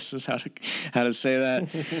 I guess is how to say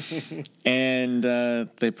that. And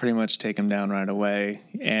they pretty much take him down right away.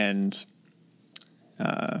 And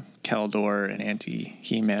Keldor and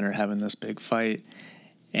Anti-He-Man are having this big fight.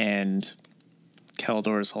 And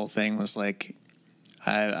Keldor's whole thing was like,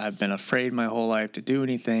 I've been afraid my whole life to do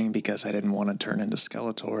anything because I didn't want to turn into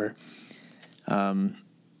Skeletor.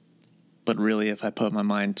 But really, if I put my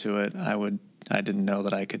mind to it, I didn't know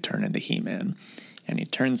that I could turn into He-Man. And he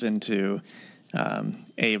turns into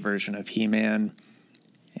a version of He-Man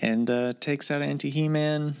and takes out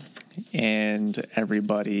Anti-He-Man, and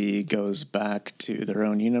everybody goes back to their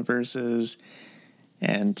own universes.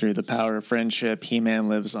 And through the power of friendship, He-Man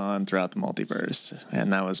lives on throughout the multiverse.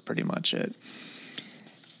 And that was pretty much it.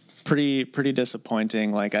 Pretty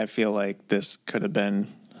disappointing. Like, I feel like this could have been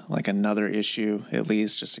like another issue at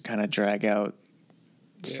least, just to kind of drag out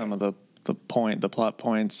some of the plot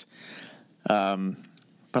points. But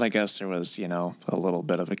I guess there was, a little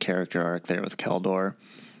bit of a character arc there with Keldor.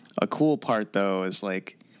 A cool part though is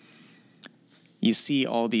like you see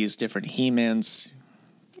all these different He-Mans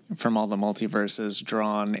from all the multiverses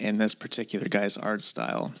drawn in this particular guy's art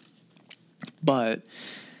style. But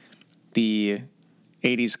the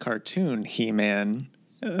 80s cartoon He-Man,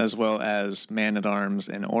 as well as Man-at-Arms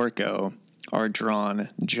and Orko, are drawn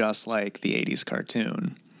just like the 80s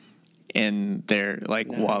cartoon. And they're like,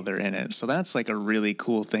 nice. While they're in it. So that's like a really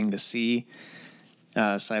cool thing to see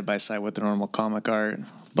side by side with the normal comic art.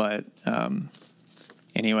 But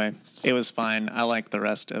anyway, it was fine. I like the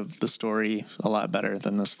rest of the story a lot better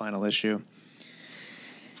than this final issue.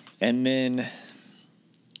 And then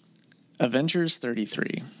Avengers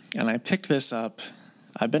 33. And I picked this up.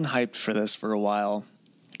 I've been hyped for this for a while.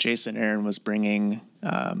 Jason Aaron was bringing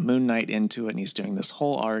Moon Knight into it, and he's doing this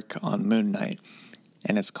whole arc on Moon Knight.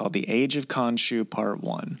 And it's called The Age of Khonshu Part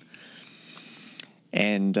 1.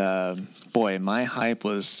 And boy, my hype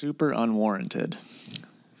was super unwarranted.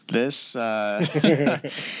 This, like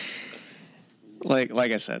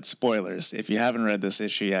I said, spoilers. If you haven't read this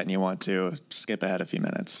issue yet and you want to, skip ahead a few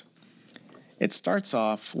minutes. It starts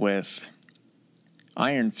off with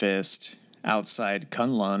Iron Fist outside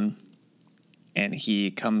Kunlun, and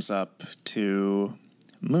he comes up to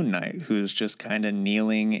Moon Knight, who's just kind of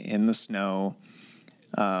kneeling in the snow.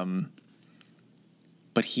 But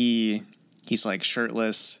he's like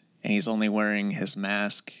shirtless, and he's only wearing his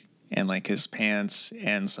mask and like his pants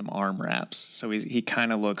and some arm wraps. So he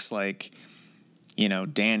kind of looks like, you know,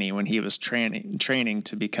 Danny when he was training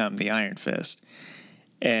to become the Iron Fist.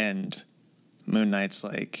 And Moon Knight's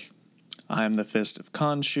like, I'm the Fist of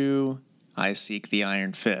Khonshu. I seek the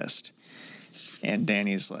Iron Fist. And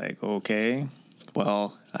Danny's like, okay,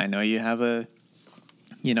 well, I know you have a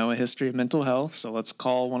history of mental health, so let's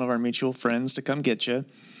call one of our mutual friends to come get you.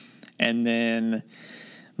 And then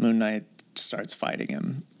Moon Knight starts fighting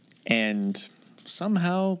him and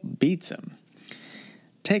somehow beats him.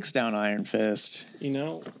 Takes down Iron Fist. You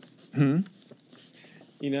know who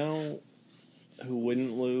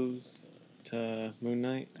wouldn't lose to Moon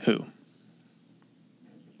Knight? Who?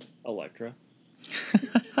 Elektra.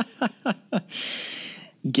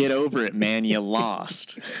 Get over it, man. You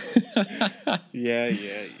lost. Yeah.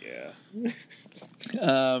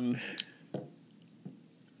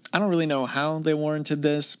 I don't really know how they warranted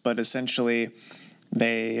this, but essentially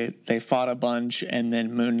they fought a bunch, and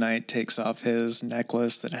then Moon Knight takes off his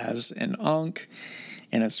necklace that has an ankh,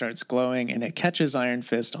 and it starts glowing, and it catches Iron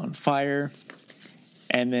Fist on fire,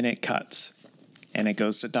 and then it cuts, and it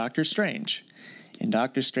goes to Doctor Strange. And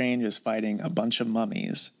Doctor Strange is fighting a bunch of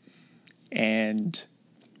mummies, and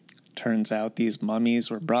turns out these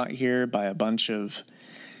mummies were brought here by a bunch of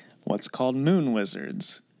what's called moon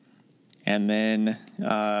wizards. And then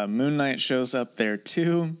Moon Knight shows up there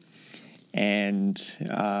too, and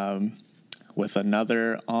with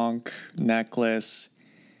another ankh necklace,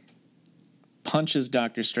 punches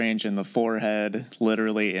Doctor Strange in the forehead,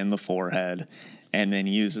 literally in the forehead, and then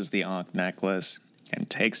uses the ankh necklace and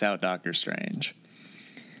takes out Doctor Strange.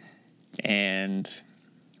 And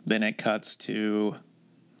then it cuts to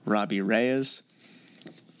Robbie Reyes,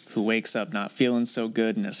 who wakes up not feeling so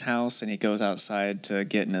good in his house, and he goes outside to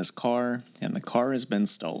get in his car, and the car has been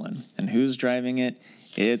stolen. And who's driving it?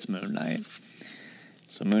 It's Moon Knight.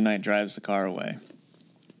 So Moon Knight drives the car away.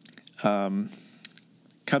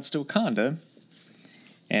 Cuts to Wakanda,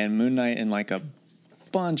 and Moon Knight and like a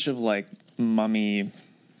bunch of like mummy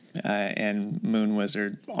and moon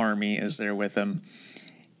wizard army is there with him.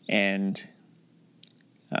 And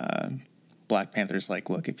Black Panther's like,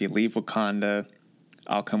 look, if you leave Wakanda,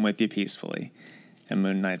 I'll come with you peacefully. And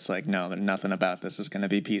Moon Knight's like, no, nothing about this is going to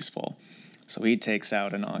be peaceful. So he takes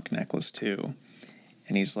out an ankh necklace too.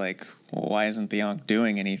 And he's like, well, why isn't the ankh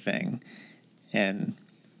doing anything? And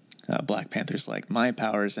Black Panther's like, my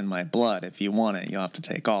power's in my blood. If you want it, you'll have to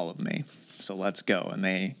take all of me. So let's go. And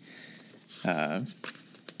they, I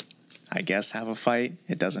guess, have a fight.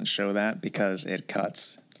 It doesn't show that because it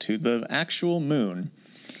cuts to the actual moon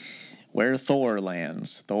where Thor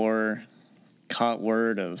lands. Thor caught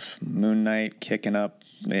word of Moon Knight kicking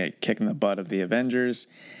the butt of the Avengers,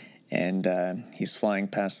 and he's flying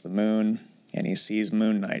past the moon, and he sees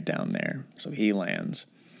Moon Knight down there, so he lands,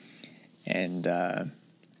 and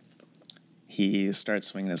he starts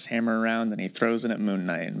swinging his hammer around, and he throws it at Moon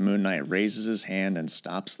Knight, and Moon Knight raises his hand and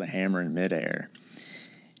stops the hammer in midair,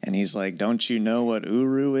 and he's like, don't you know what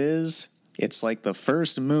Uru is? It's like the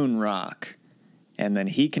first moon rock. And then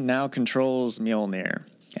he now controls Mjolnir,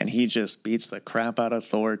 and he just beats the crap out of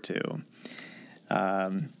Thor too.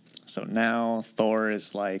 So now Thor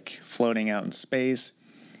is like floating out in space,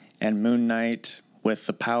 and Moon Knight, with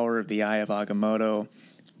the power of the Eye of Agamotto,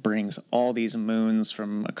 brings all these moons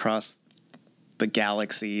from across the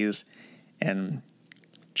galaxies and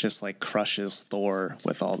just like crushes Thor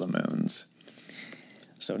with all the moons.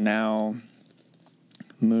 So now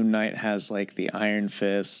Moon Knight has like the Iron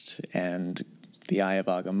Fist and the Eye of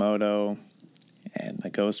Agamotto and the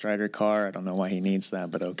Ghost Rider car. I don't know why he needs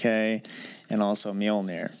that, but okay. And also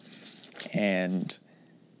Mjolnir. And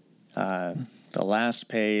the last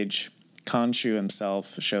page, Khonshu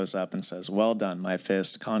himself shows up and says, well done, my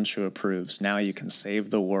fist. Khonshu approves. Now you can save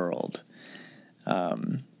the world.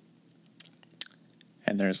 And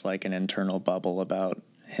there's like an internal bubble about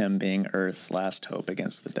him being Earth's last hope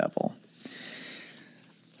against the devil.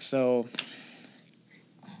 So,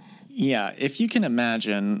 yeah, if you can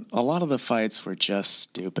imagine, a lot of the fights were just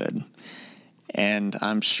stupid. And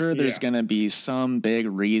I'm sure there's going to be some big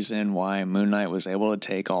reason why Moon Knight was able to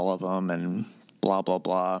take all of them and blah, blah,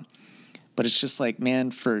 blah. But it's just like,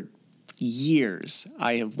 man, for years,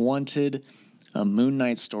 I have wanted a Moon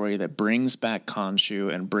Knight story that brings back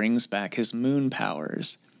Khonshu and brings back his moon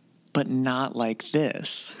powers, but not like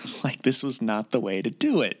this. Like, this was not the way to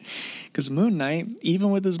do it. Because Moon Knight, even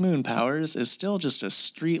with his moon powers, is still just a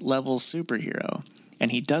street-level superhero, and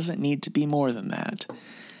he doesn't need to be more than that.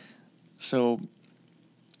 So,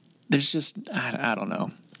 there's just, I don't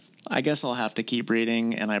know. I guess I'll have to keep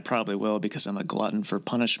reading, and I probably will because I'm a glutton for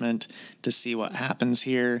punishment to see what happens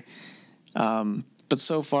here. But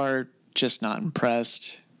so far, just not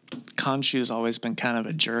impressed. Khonshu's always been kind of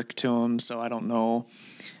a jerk to him, so I don't know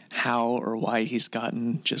how or why he's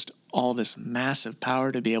gotten just all this massive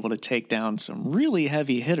power to be able to take down some really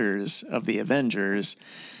heavy hitters of the Avengers.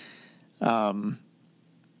 And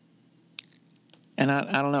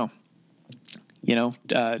I don't know. You know,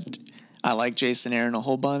 I like Jason Aaron a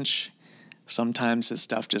whole bunch. Sometimes his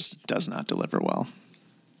stuff just does not deliver well.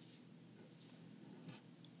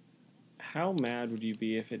 How mad would you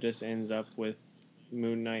be if it just ends up with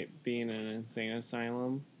Moon Knight being in an insane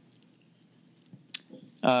asylum?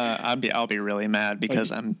 I'll be really mad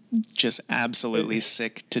because I'm just absolutely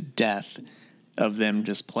sick to death of them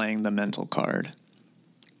just playing the mental card.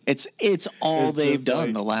 It's all they've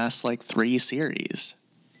done the last 3 series.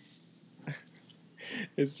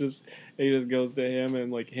 It's just it just goes to him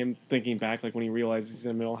and him thinking back when he realizes he's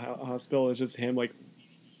in a mental hospital. It's just him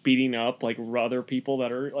beating up other people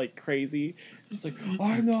that are crazy. It's just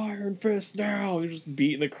I'm the Iron Fist now. They're just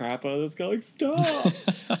beating the crap out of this guy. Stop.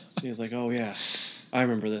 And he's oh yeah, I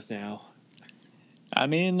remember this now. I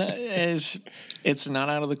mean, it's not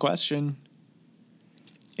out of the question.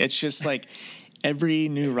 It's just every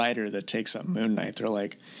new writer that takes up Moon Knight, they're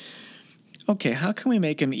okay, how can we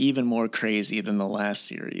make him even more crazy than the last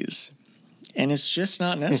series? And it's just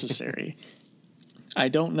not necessary. I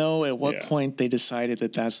don't know at what point they decided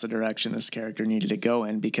that that's the direction this character needed to go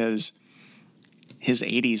in, because his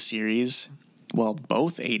 80s series,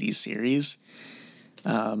 both 80s series,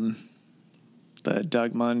 the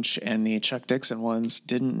Doug Munch and the Chuck Dixon ones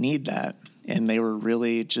didn't need that, and they were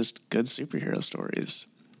really just good superhero stories.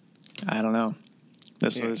 I don't know.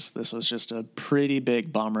 This was just a pretty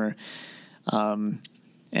big bummer. And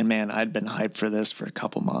man, I'd been hyped for this for a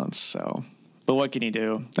couple months, so... But what can you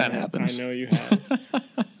do? That happens. I know you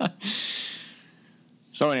have.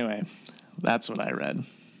 So anyway, that's what I read.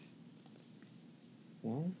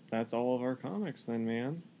 Well, that's all of our comics then,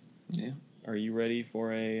 man. Yeah. Are you ready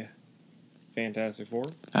for a Fantastic Four?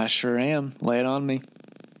 I sure am. Lay it on me.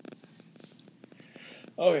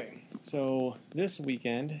 Okay, so this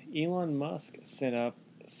weekend, Elon Musk sent up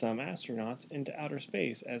some astronauts into outer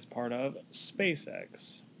space as part of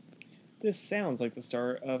SpaceX. This sounds like the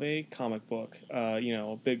start of a comic book. A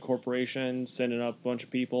big corporation sending up a bunch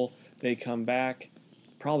of people. They come back,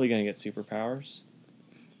 probably going to get superpowers.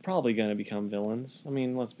 Probably going to become villains. I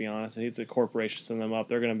mean, let's be honest. It's a corporation sending them up.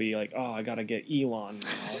 They're going to be oh, I got to get Elon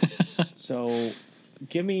now. So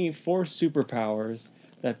give me 4 superpowers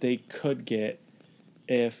that they could get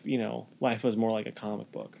if, life was more like a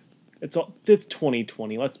comic book. It's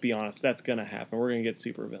 2020. Let's be honest. That's going to happen. We're going to get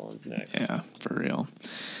supervillains next. Yeah, for real.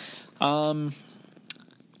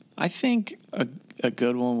 I think a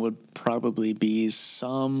good one would probably be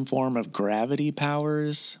some form of gravity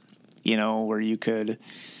powers, where you could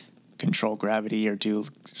control gravity or do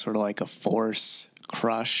sort of a force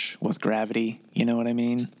crush with gravity. You know what I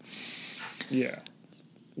mean? Yeah.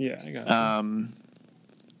 Yeah, I got it.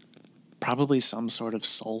 Probably some sort of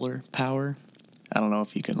solar power. I don't know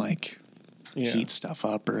if you can heat stuff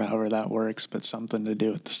up or however that works, but something to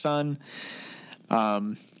do with the sun.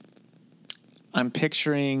 I'm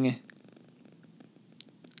picturing,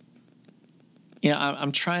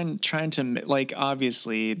 I'm trying to,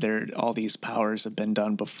 obviously all these powers have been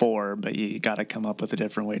done before, but you got to come up with a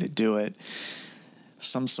different way to do it.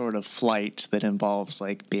 Some sort of flight that involves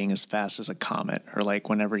being as fast as a comet, or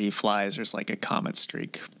whenever he flies, there's a comet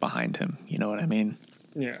streak behind him. You know what I mean?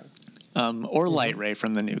 Yeah. Or light ray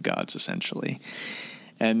from the New Gods, essentially.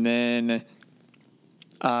 And then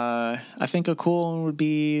I think a cool one would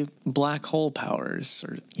be black hole powers,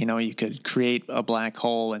 or you could create a black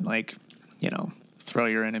hole and throw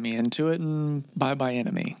your enemy into it and bye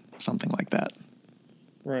enemy, something like that.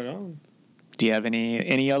 Right on. Do you have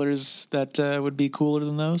any others that would be cooler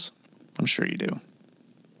than those? I'm sure you do.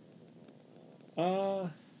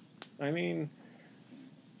 I mean,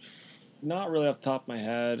 Not really off the top of my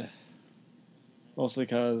head. Mostly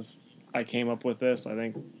because I came up with this, I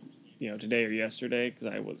think, today or yesterday,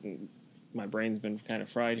 because my brain's been kind of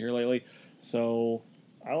fried here lately. So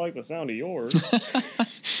I like the sound of yours.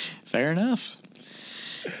 Fair enough.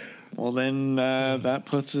 Well, then that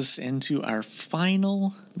puts us into our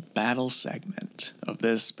final battle segment of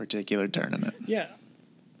this particular tournament. Yeah.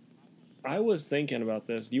 I was thinking about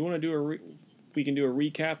this. Do you want to do we can do a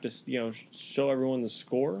recap to, show everyone the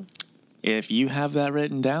score? If you have that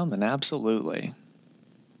written down, then absolutely.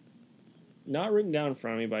 Not written down in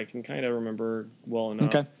front of me, but I can kind of remember well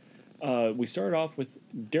enough. Okay. We started off with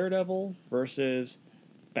Daredevil versus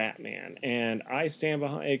Batman, and I stand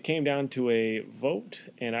behind. It came down to a vote,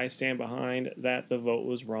 and I stand behind that the vote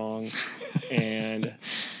was wrong, and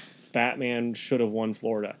Batman should have won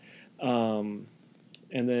Florida.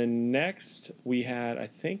 And then next we had, I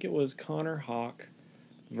think it was Connor Hawk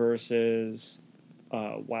versus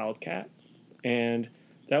Wildcat, and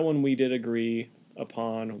that one we did agree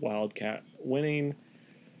upon Wildcat winning.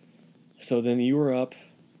 So then you were up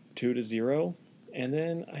 2-0, and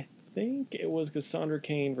then I think it was Cassandra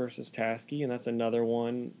Cain versus Tasky, and that's another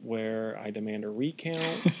one where I demand a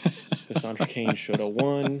recount. Cassandra Cain should have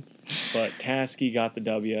won, but Tasky got the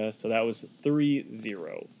W, so that was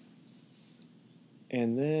 3-0.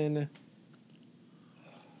 And then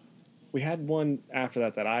we had one after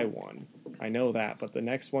that I won. I know that, but the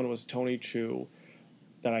next one was Tony Chu,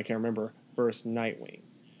 that I can remember, versus Nightwing.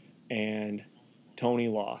 And Tony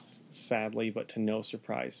lost, sadly, but to no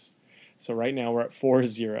surprise. So right now we're at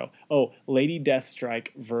 4-0. Oh, Lady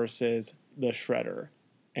Deathstrike versus the Shredder.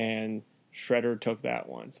 And Shredder took that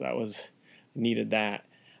one, so needed that.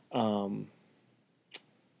 So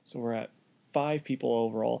we're at 5 people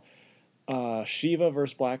overall. Shiva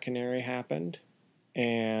versus Black Canary happened,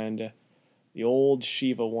 and the old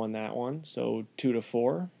Shiva won that one, so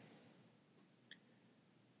 2-4.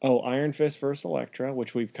 Oh, Iron Fist versus Elektra,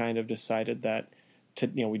 which we've kind of decided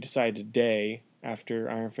we decided today after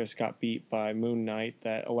Iron Fist got beat by Moon Knight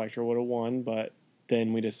that Elektra would have won, but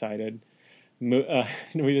then we decided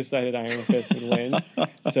Iron Fist would win,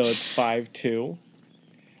 so it's 5-2.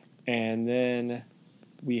 And then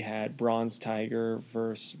we had Bronze Tiger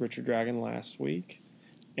versus Richard Dragon last week.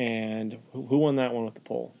 And who won that one with the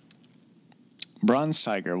poll? Bronze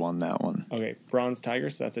Tiger won that one. Okay, Bronze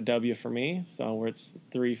Tiger, so that's a W for me. So it's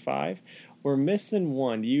 3-5. We're missing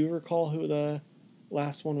one. Do you recall who the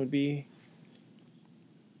last one would be?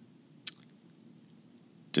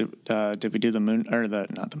 Did we do the Moon, or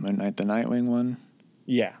not the Moon Knight, the Nightwing one?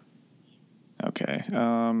 Yeah. Okay.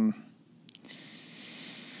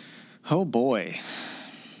 Oh boy.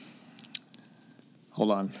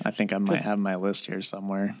 Hold on. I think I might have my list here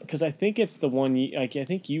somewhere. Because I think it's the one, I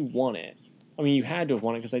think you won it. I mean, you had to have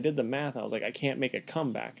won it because I did the math. I was like, I can't make a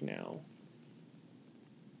comeback now.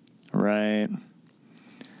 Right.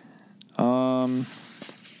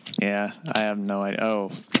 Yeah, I have no idea. Oh,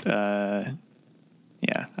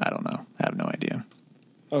 yeah, I don't know. I have no idea.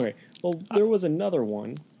 Okay. Well, there was another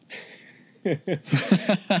one that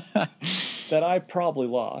I probably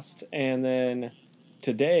lost. And then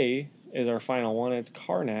today is our final one. It's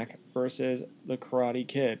Karnak versus the Karate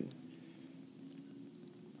Kid.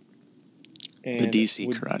 And the DC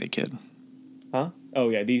Karate Kid. Huh? Oh,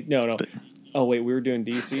 yeah. No. Oh, wait. We were doing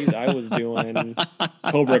DC's? I was doing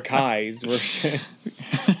Cobra Kai's version.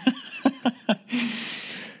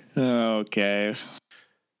 Okay.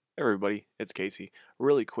 Hey everybody, it's Casey.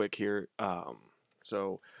 Really quick here.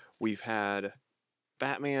 So we've had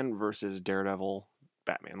Batman versus Daredevil.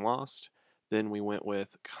 Batman lost. Then we went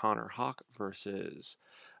with Connor Hawk versus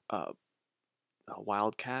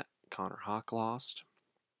Wildcat. Connor Hawk lost.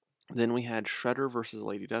 Then we had Shredder versus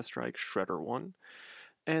Lady Deathstrike. Shredder won.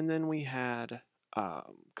 And then we had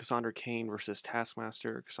Cassandra Cain versus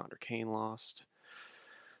Taskmaster. Cassandra Cain lost.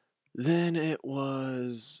 Then it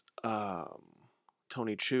was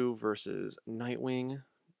Tony Chu versus Nightwing.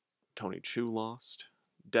 Tony Chu lost.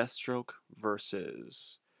 Deathstroke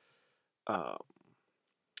versus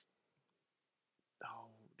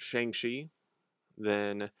Shang-Chi.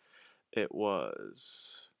 Then it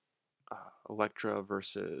was Elektra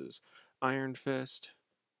versus Iron Fist.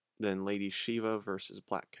 Then Lady Shiva versus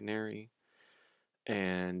Black Canary.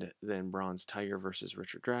 And then Bronze Tiger versus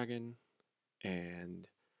Richard Dragon. And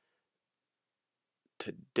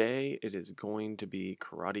today it is going to be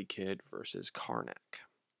Karate Kid versus Karnak.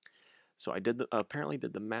 So I apparently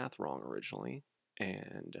did the math wrong originally,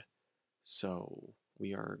 and so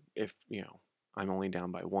I'm only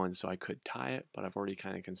down by 1, so I could tie it, but I've already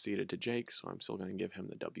kind of conceded to Jake, so I'm still going to give him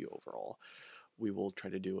the W overall. We will try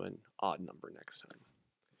to do an odd number next time.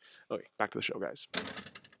 Okay, back to the show, guys.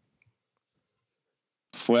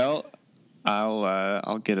 Well,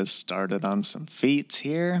 I'll get us started on some feats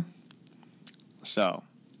here. So,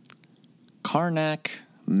 Karnak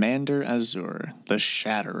Mander Azur, the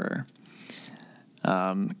Shatterer.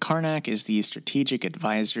 Karnak is the strategic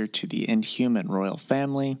advisor to the Inhuman royal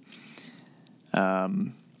family.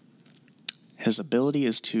 His ability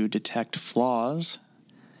is to detect flaws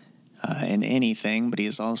in anything, but he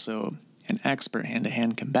is also an expert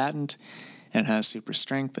hand-to-hand combatant and has super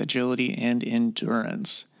strength, agility, and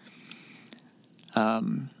endurance.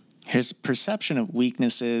 His perception of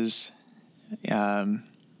weaknesses,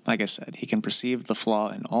 like I said, he can perceive the flaw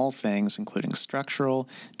in all things, including structural,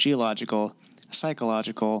 geological,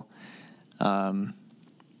 psychological, and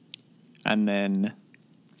then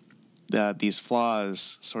these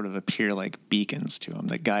flaws sort of appear like beacons to him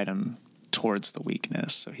that guide him towards the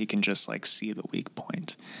weakness, so he can just like see the weak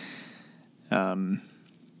point.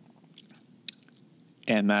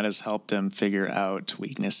 And that has helped him figure out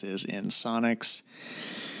weaknesses in Sonic's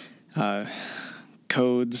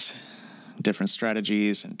codes, different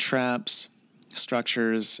strategies and traps,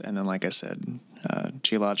 structures, and then, like I said,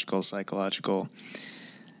 geological, psychological,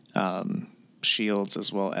 shields,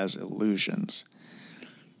 as well as illusions.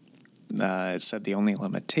 It said the only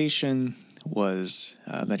limitation was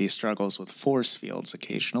that he struggles with force fields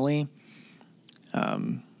occasionally.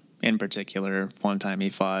 In particular, one time he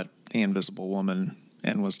fought the Invisible Woman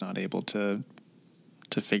and was not able to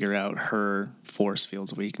figure out her force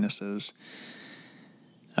field's weaknesses.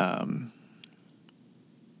 And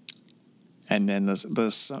then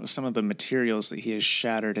some of the materials that he has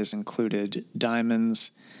shattered has included diamonds,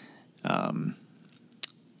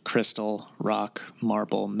 crystal, rock,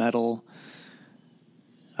 marble, metal,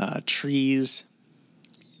 trees,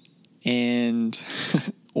 and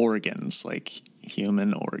organs, like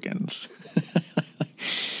human organs.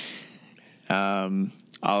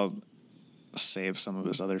 I'll save some of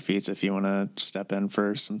his other feats if you want to step in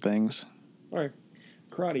for some things. All right.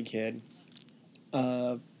 Karate Kid.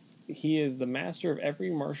 He is the master of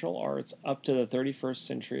every martial arts up to the 31st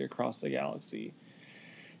century across the galaxy.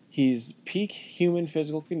 He's peak human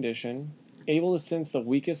physical condition, able to sense the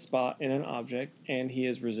weakest spot in an object, and he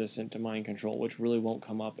is resistant to mind control, which really won't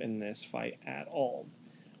come up in this fight at all.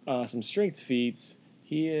 Some strength feats.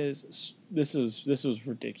 This was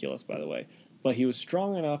ridiculous, by the way, but he was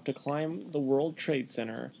strong enough to climb the World Trade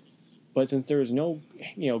Center, but since there was no,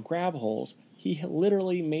 grab holes, he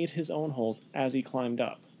literally made his own holes as he climbed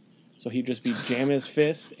up. So he'd just be jamming his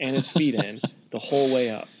fists and his feet in the whole way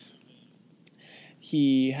up.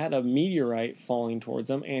 He had a meteorite falling towards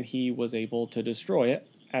him, and he was able to destroy it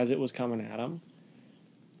as it was coming at him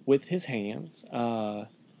with his hands.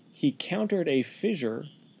 He countered a fissure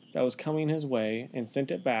that was coming his way and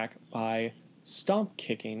sent it back by stomp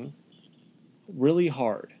kicking really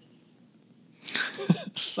hard.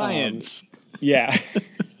 Science. Yeah.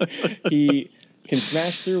 He can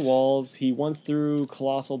smash through walls. He once threw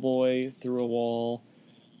Colossal Boy through a wall.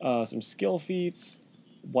 Some skill feats.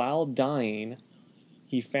 While dying,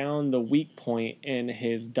 he found the weak point in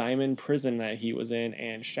his diamond prison that he was in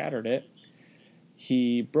and shattered it.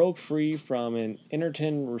 He broke free from an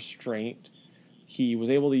Innerton restraint. He was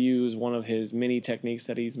able to use one of his many techniques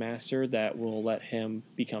that he's mastered that will let him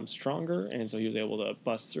become stronger, and so he was able to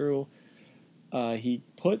bust through. He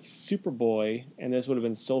puts Superboy, and this would have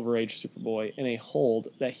been Silver Age Superboy, in a hold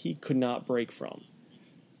that he could not break from.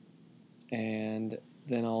 And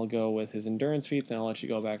then I'll go with his endurance feats, and I'll let you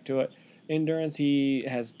go back to it. Endurance, he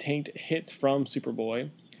has tanked hits from Superboy.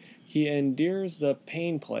 He endures the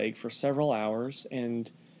pain plague for several hours,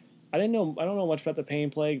 and I don't know much about the pain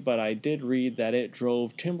plague, but I did read that it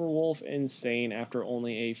drove Timberwolf insane after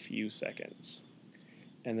only a few seconds.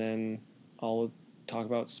 And then I'll talk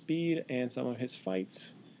about speed and some of his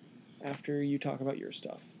fights after you talk about your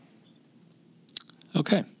stuff.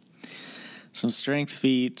 Okay. Some strength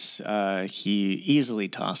feats. He easily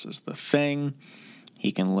tosses the Thing.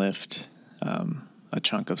 He can lift a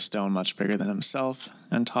chunk of stone much bigger than himself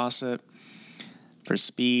and toss it. For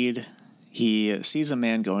speed, he sees a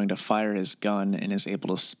man going to fire his gun and is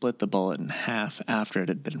able to split the bullet in half after it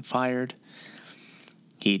had been fired.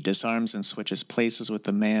 He disarms and switches places with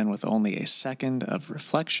the man with only a second of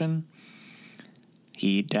reflection.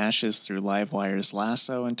 He dashes through Livewire's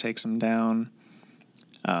lasso and takes him down.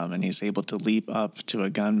 And he's able to leap up to a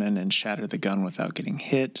gunman and shatter the gun without getting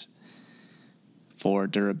hit. For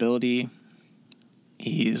durability,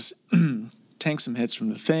 he's tanks some hits from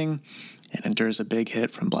the Thing and endures a big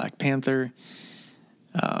hit from Black Panther.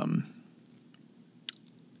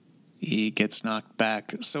 He gets knocked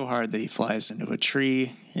back so hard that he flies into a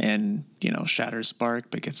tree and, shatters bark,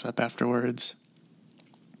 but gets up afterwards.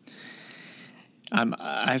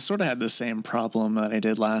 I sort of had the same problem that I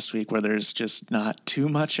did last week, where there's just not too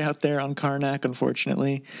much out there on Karnak,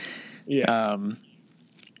 unfortunately. Yeah.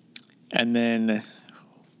 And then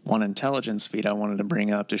one intelligence feat I wanted to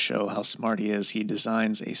bring up to show how smart he is. He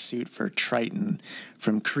designs a suit for Triton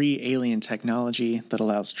from Kree alien technology that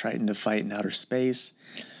allows Triton to fight in outer space.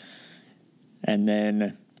 And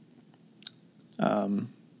then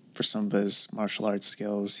for some of his martial arts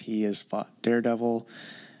skills, he has fought Daredevil,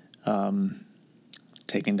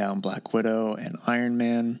 taken down Black Widow and Iron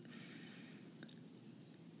Man.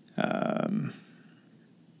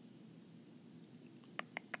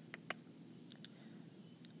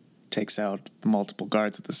 Takes out multiple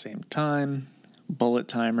guards at the same time. Bullet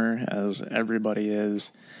timer, as everybody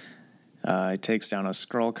is. He takes down a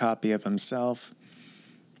Skrull copy of himself.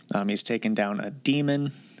 He's taken down a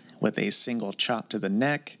demon with a single chop to the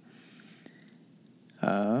neck.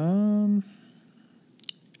 A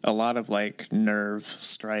lot of like nerve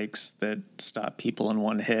strikes that stop people in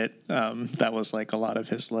one hit. That was like a lot of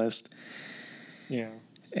his list. Yeah.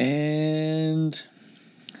 And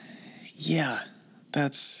yeah,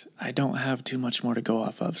 I don't have too much more to go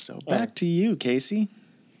off of. So back to you, Casey.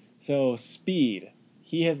 So speed.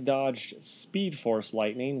 He has dodged Speed Force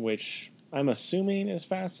Lightning, which I'm assuming is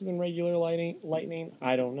faster than regular lightning.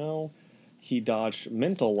 I don't know. He dodged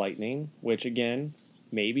Mental Lightning, which again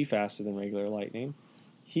may be faster than regular lightning.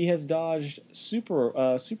 He has dodged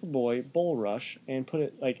Superboy Bull Rush and put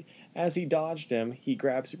it like as he dodged him, he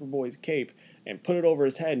grabbed Superboy's cape and put it over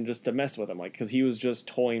his head and just to mess with him, like because he was just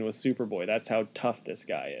toying with Superboy. That's how tough this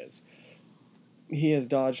guy is. He has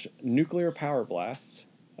dodged Nuclear Power Blast.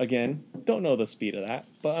 Again, don't know the speed of that,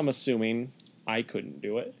 but I'm assuming I couldn't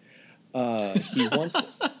do it. He once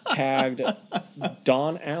tagged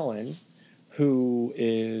Don Allen, who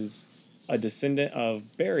is a descendant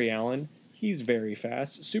of Barry Allen. He's very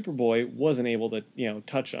fast. Superboy wasn't able to,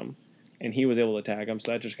 touch him, and he was able to tag him.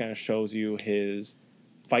 So that just kind of shows you his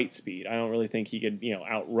fight speed. I don't really think he could,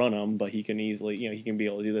 outrun him, but he can easily, he can be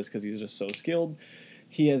able to do this because he's just so skilled.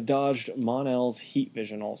 He has dodged Mon-El's heat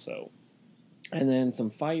vision also. And then some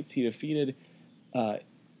fights, he defeated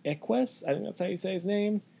Equus, I think that's how you say his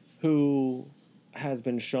name, who has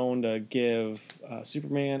been shown to give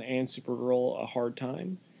Superman and Supergirl a hard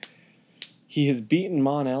time. He has beaten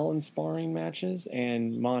Mon-El in sparring matches,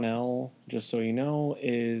 and Mon-El, just so you know,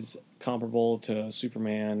 is comparable to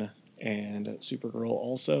Superman and Supergirl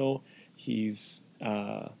also. He's,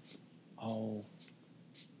 I don't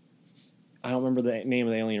remember the name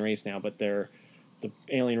of the alien race now, but they're the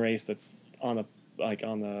alien race that's on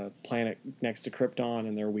the planet next to Krypton,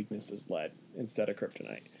 and their weakness is lead instead of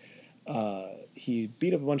kryptonite. He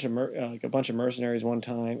beat up a bunch of mercenaries one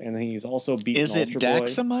time, and then he's also beaten Is it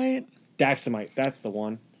Daxamite? Daxamite, that's the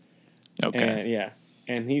one. Okay.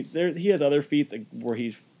 And he has other feats where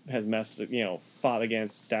he has fought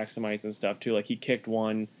against Daxamites and stuff too. Like he kicked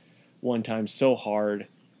one time so hard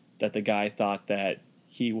that the guy thought that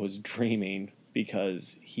he was dreaming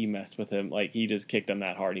because he messed with him. Like he just kicked him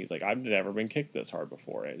that hard. He's like, I've never been kicked this hard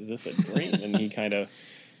before. Is this a dream? And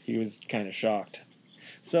he was kind of shocked.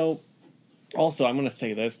 So also I'm going to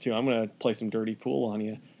say this too. I'm going to play some dirty pool on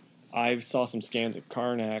you. I saw some scans of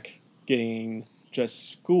Karnak getting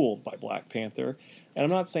just schooled by Black Panther. And I'm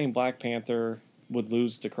not saying Black Panther would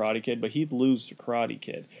lose to Karate Kid, but he'd lose to Karate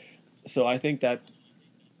Kid. So I think that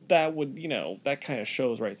would, that kind of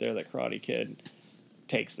shows right there that Karate Kid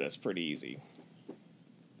takes this pretty easy.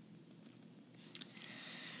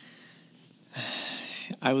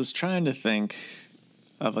 I was trying to think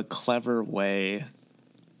of a clever way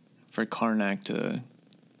for Karnak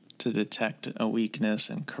to detect a weakness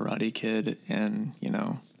in Karate Kid and,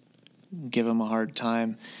 give him a hard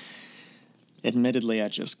time. Admittedly, I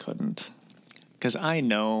just couldn't. Because I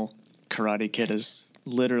know Karate Kid is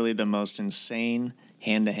literally the most insane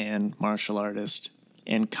hand-to-hand martial artist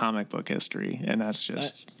in comic book history, and that's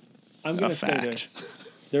just I'm going to say this.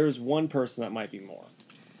 There's one person that might be more.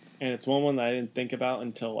 And it's one that I didn't think about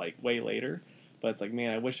until, way later. But it's like,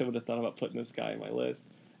 man, I wish I would have thought about putting this guy on my list.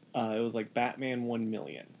 It was Batman 1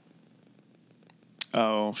 Million.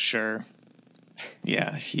 Oh, sure.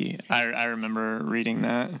 Yeah, I remember reading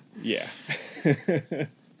that. Yeah.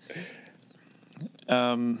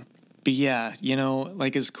 But yeah,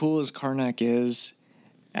 as cool as Karnak is,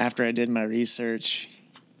 after I did my research,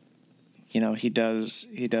 he does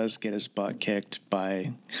get his butt kicked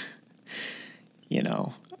by,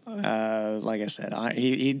 like I said,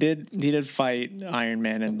 he did fight Iron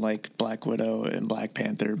Man and Black Widow and Black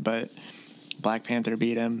Panther, but Black Panther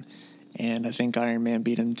beat him, and I think Iron Man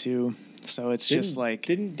beat him too. So it's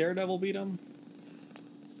didn't Daredevil beat him,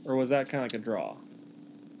 or was that kind of like a draw?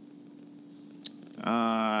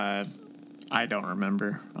 I don't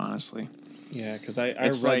remember, honestly. Yeah, because I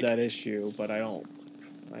read that issue, but I don't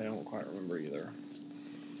quite remember either.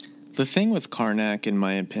 The thing with Karnak, in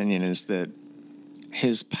my opinion, is that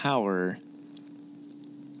his power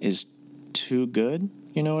is too good.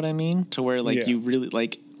 You know what I mean? To where you really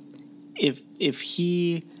if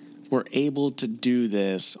he were able to do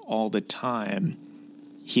this all the time,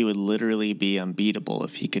 he would literally be unbeatable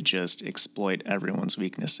if he could just exploit everyone's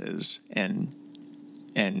weaknesses and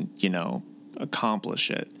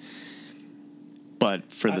accomplish it.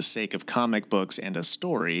 But for the sake of comic books and a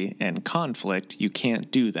story and conflict, you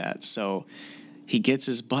can't do that. So he gets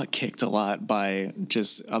his butt kicked a lot by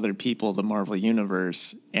just other people, the Marvel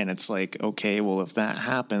Universe. And it's like, okay, well, if that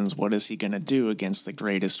happens, what is he going to do against the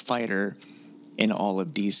greatest fighter in all of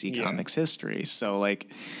DC Comics history? So,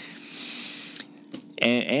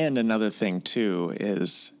 and another thing, too,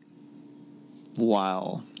 is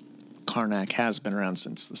while Karnak has been around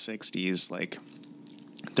since the 60s,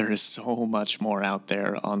 there is so much more out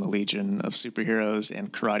there on the Legion of Superheroes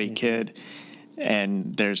and Karate Kid,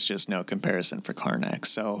 and there's just no comparison for Karnak.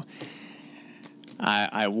 So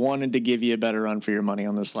I wanted to give you a better run for your money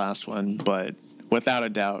on this last one, but without a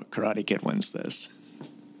doubt, Karate Kid wins this.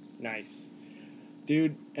 Nice.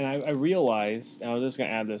 Dude, and I realized, I was just going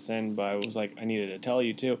to add this in, but I was like, I needed to tell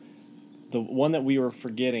you too. The one that we were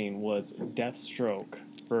forgetting was Deathstroke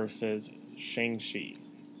versus Shang-Chi.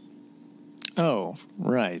 Oh,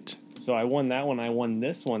 right. So I won that one. I won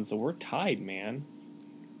this one. So we're tied, man.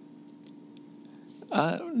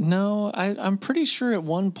 No, I'm pretty sure at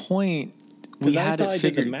one point we had it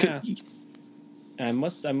figured. I did the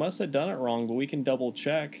math. I must have done it wrong, but we can double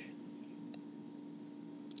check.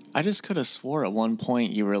 I just could have swore at one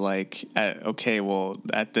point you were like, okay, well,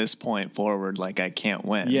 at this point forward, I can't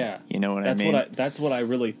win. Yeah. You know what I mean? That's what I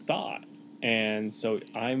really thought. And so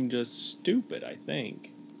I'm just stupid, I think.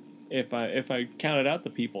 If I counted out the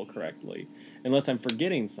people correctly. Unless I'm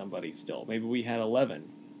forgetting somebody still. Maybe we had 11.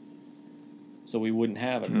 So we wouldn't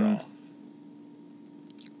have a draw.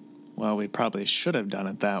 Well, we probably should have done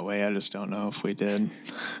it that way. I just don't know if we did.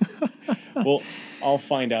 Well, I'll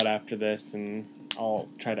find out after this, and I'll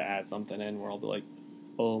try to add something in where I'll be like,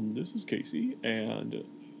 this is Casey, and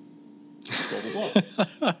blah,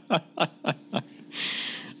 blah, blah.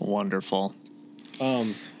 Wonderful.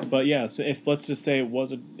 But yeah, so let's just say it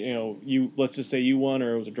was let's just say you won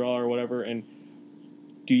or it was a draw or whatever, and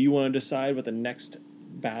do you want to decide what the next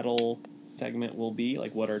battle segment will be,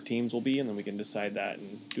 like what our teams will be, and then we can decide that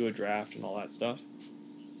and do a draft and all that stuff?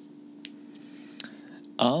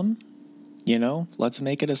 Let's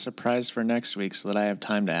make it a surprise for next week so that I have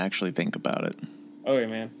time to actually think about it. Okay,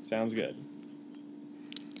 man. Sounds good.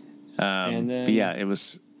 And then, but yeah, it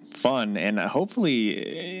was fun, and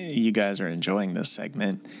hopefully you guys are enjoying this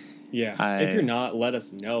segment. Yeah. If you're not, let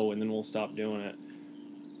us know, and then we'll stop doing it.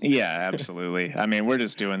 Yeah, absolutely. I mean, we're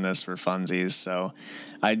just doing this for funsies. So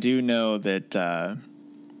I do know that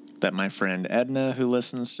that my friend Edna, who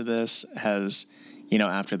listens to this, has,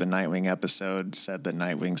 after the Nightwing episode, said that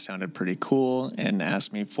Nightwing sounded pretty cool and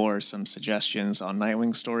asked me for some suggestions on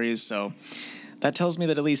Nightwing stories. So that tells me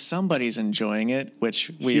that at least somebody's enjoying it, which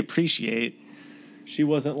we appreciate. She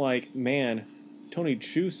wasn't like, man, Tony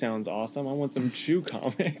Chu sounds awesome. I want some Chu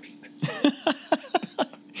comics.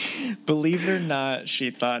 Believe it or not, she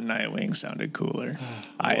thought Nightwing sounded cooler.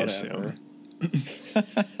 I assume.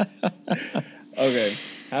 Okay.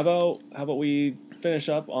 How about we finish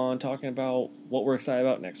up on talking about what we're excited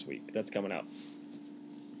about next week that's coming out?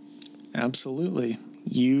 Absolutely.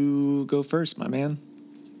 You go first, my man.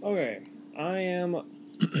 Okay. I am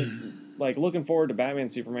looking forward to Batman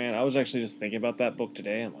Superman. I was actually just thinking about that book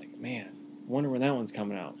today. I'm like, man, I wonder when that one's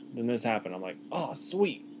coming out. Then this happened. I'm like, oh,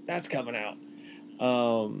 sweet. That's coming out.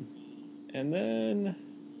 And then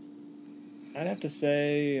I'd have to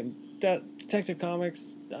say Detective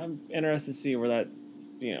Comics. I'm interested to see where that,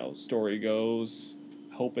 story goes.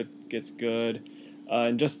 Hope it gets good.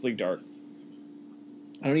 And Justice League Dark.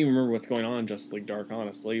 I don't even remember what's going on in Justice League Dark,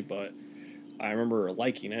 honestly, but I remember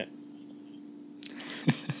liking it.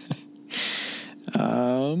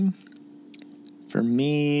 For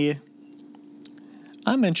me,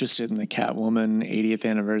 I'm interested in the Catwoman 80th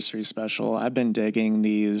anniversary special. I've been digging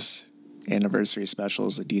these anniversary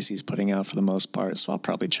specials that DC's putting out for the most part, so I'll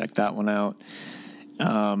probably check that one out.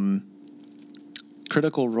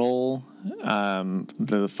 Critical Role,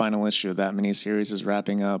 the final issue of that miniseries is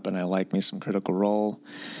wrapping up, and I like me some Critical Role.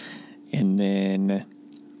 And then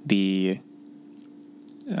the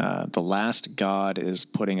Last God is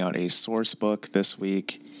putting out a source book this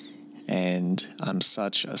week, and I'm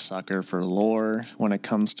such a sucker for lore when it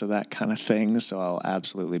comes to that kind of thing, so I'll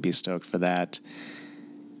absolutely be stoked for that.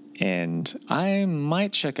 And I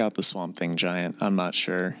might check out the Swamp Thing Giant. I'm not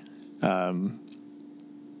sure.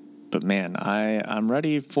 But man, I'm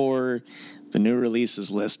ready for the new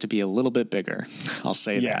releases list to be a little bit bigger. I'll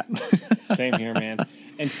say that. Same here, man.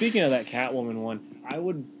 And speaking of that Catwoman one,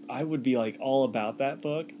 I would be like all about that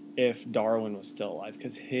book if Darwin was still alive,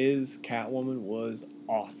 because his Catwoman was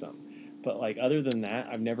awesome. But like other than that,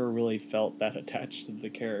 I've never really felt that attached to the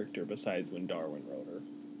character besides when Darwin wrote her.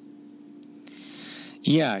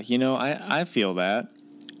 Yeah, I feel that.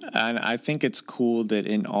 And I think it's cool that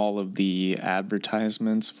in all of the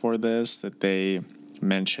advertisements for this that they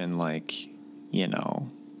mention, like, in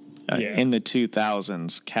the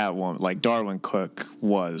 2000s, Catwoman, like Darwin Cook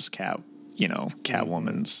was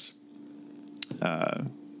Catwoman's,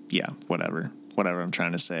 whatever I'm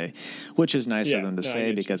trying to say, which is nice of them to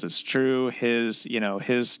say because it's true. His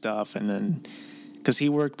stuff, and then because he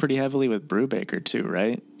worked pretty heavily with Brubaker too,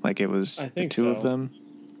 right? Like it was the two of them.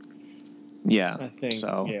 Yeah, I think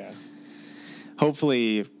so. Yeah.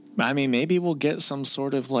 Hopefully, I mean, maybe we'll get some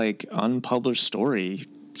sort of like unpublished story.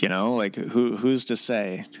 Like who's to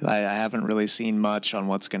say? I haven't really seen much on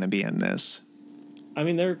what's going to be in this. I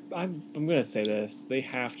mean, I'm going to say this. They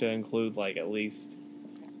have to include like at least,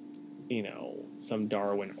 some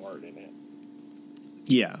Darwin art in it.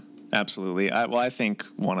 Yeah, absolutely. I think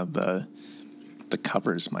one of the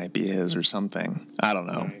covers might be his or something. I don't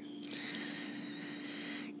know. Nice.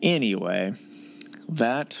 Anyway,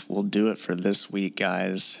 that will do it for this week,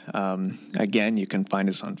 guys. Again, you can find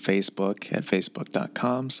us on Facebook at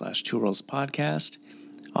facebook.com/2worldspodcast,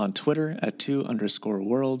 on Twitter at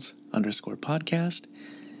 2_worlds_podcast.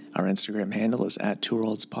 Our Instagram handle is at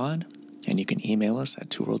 2worldspod, and you can email us at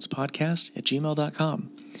 2worldspodcast@gmail.com.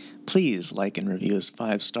 Please like and review us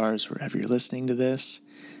 5 stars wherever you're listening to this.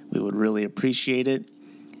 We would really appreciate it,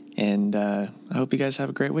 and I hope you guys have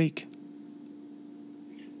a great week.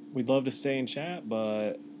 We'd love to stay and chat,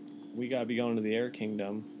 but we got to be going to the Air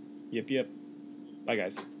Kingdom. Yep. Bye,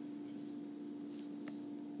 guys.